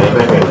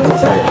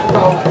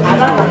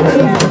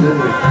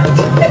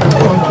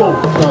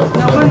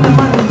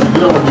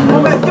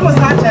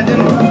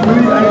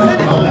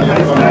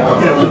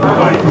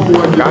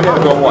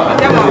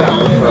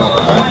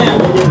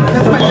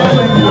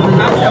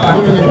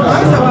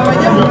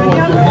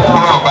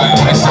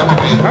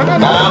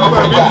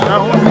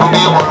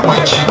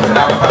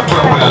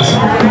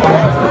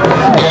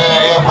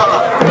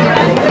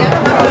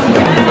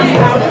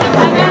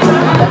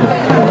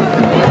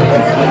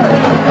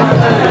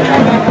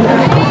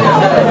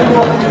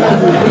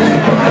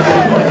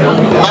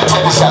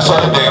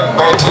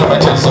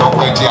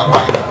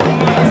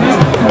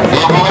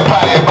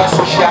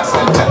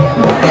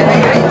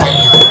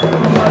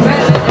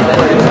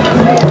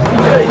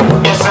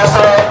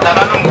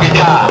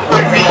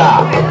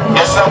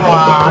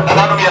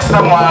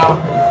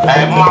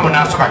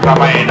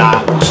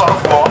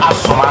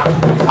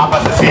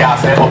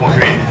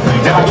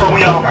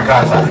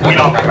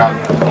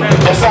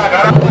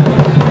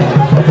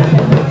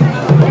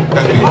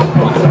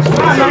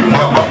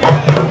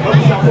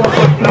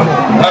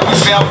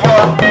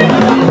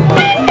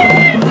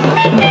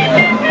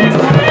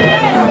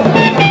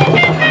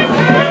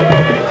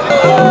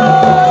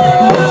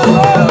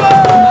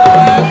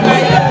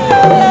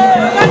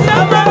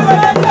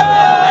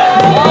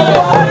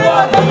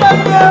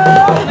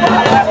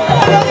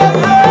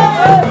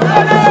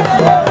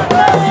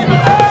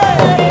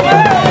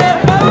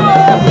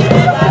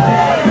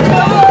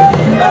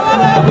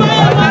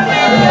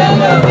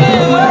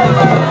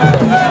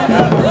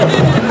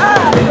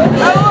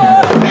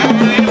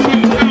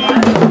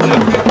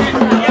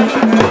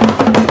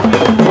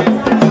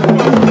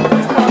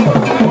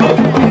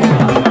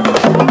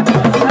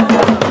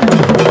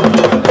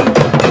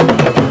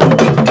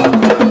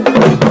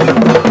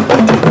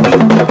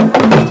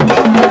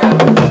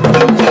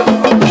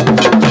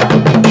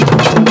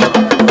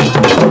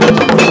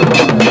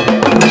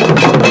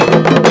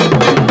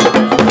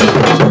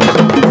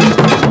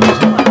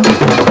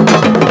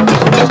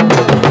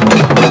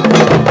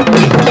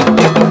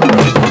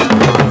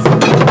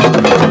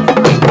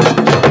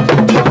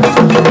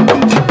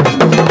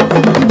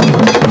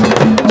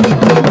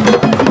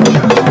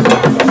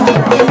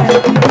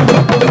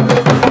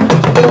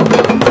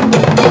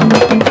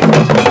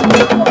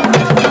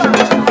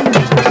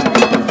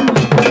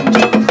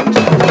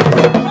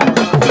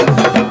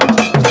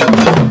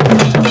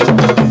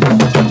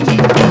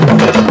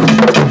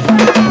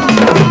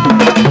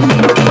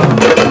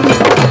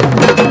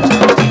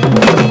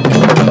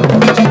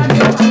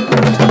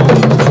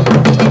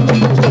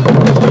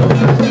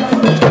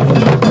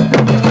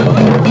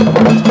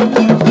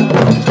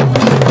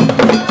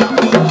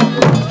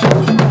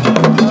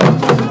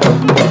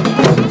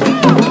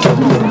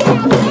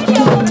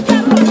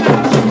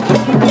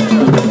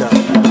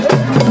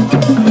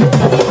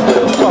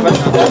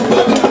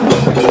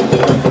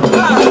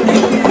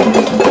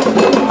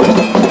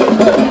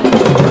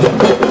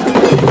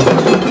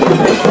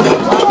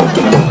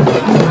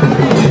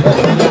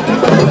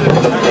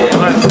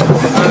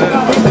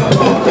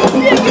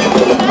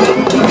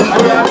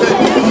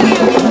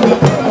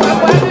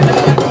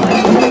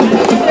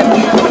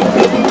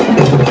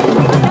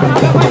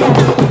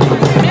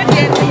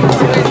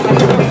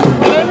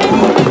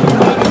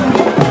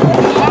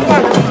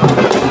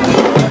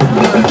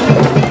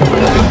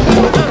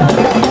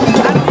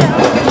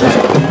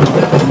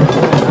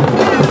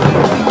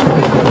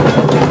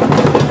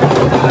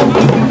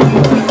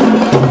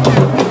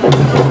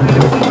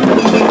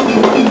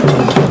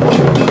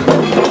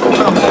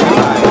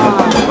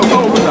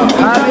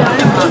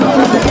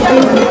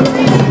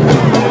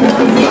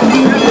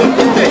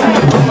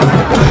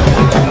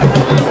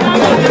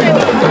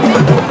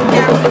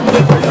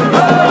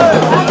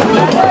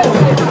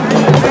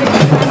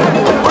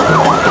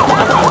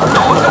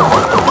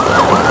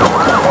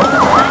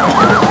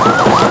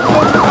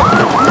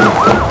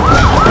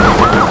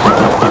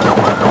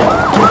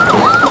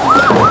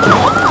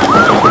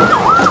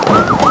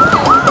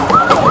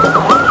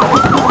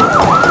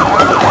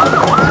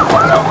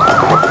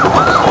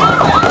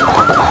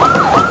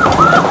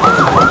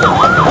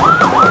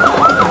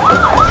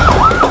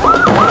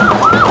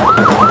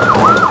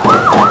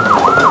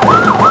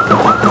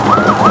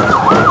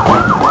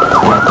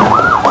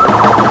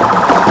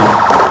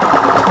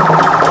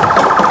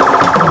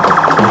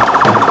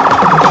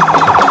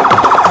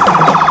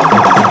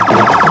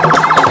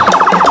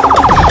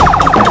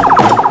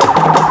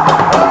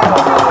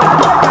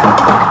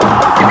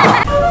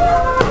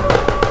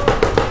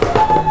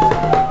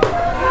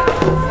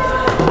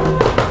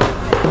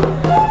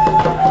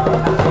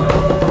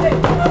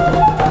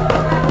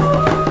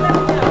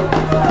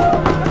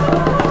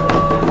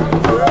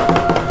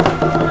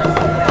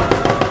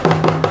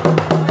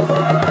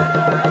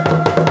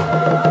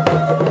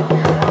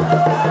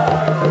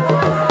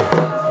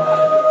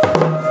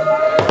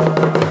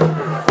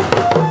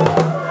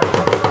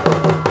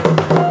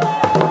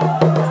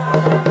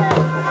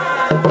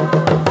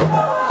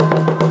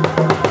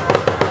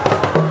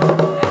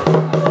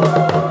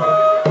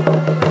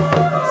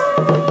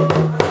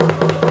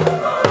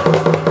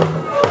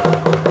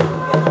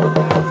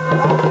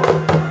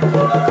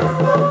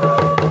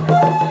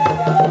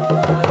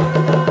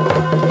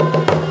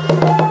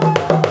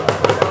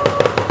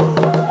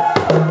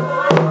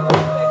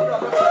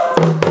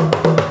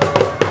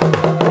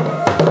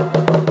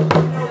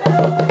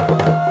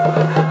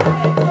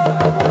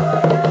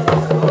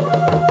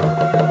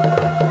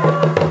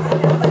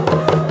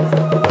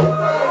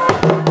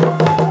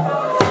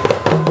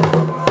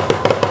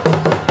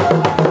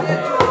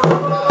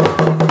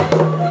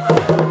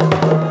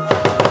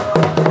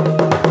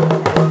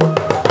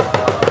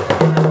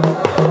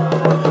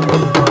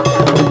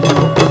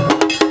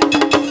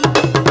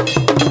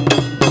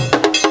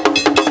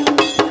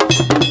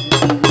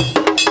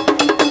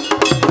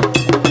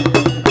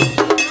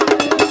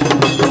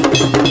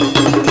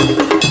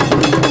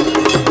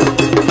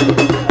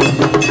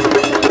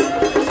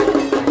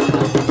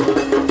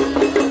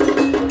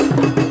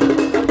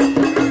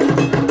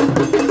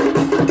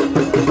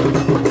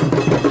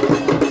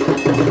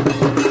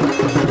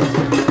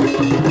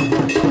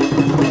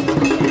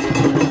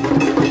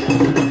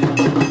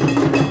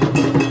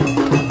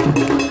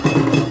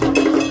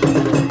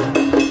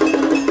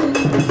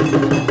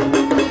 Amen.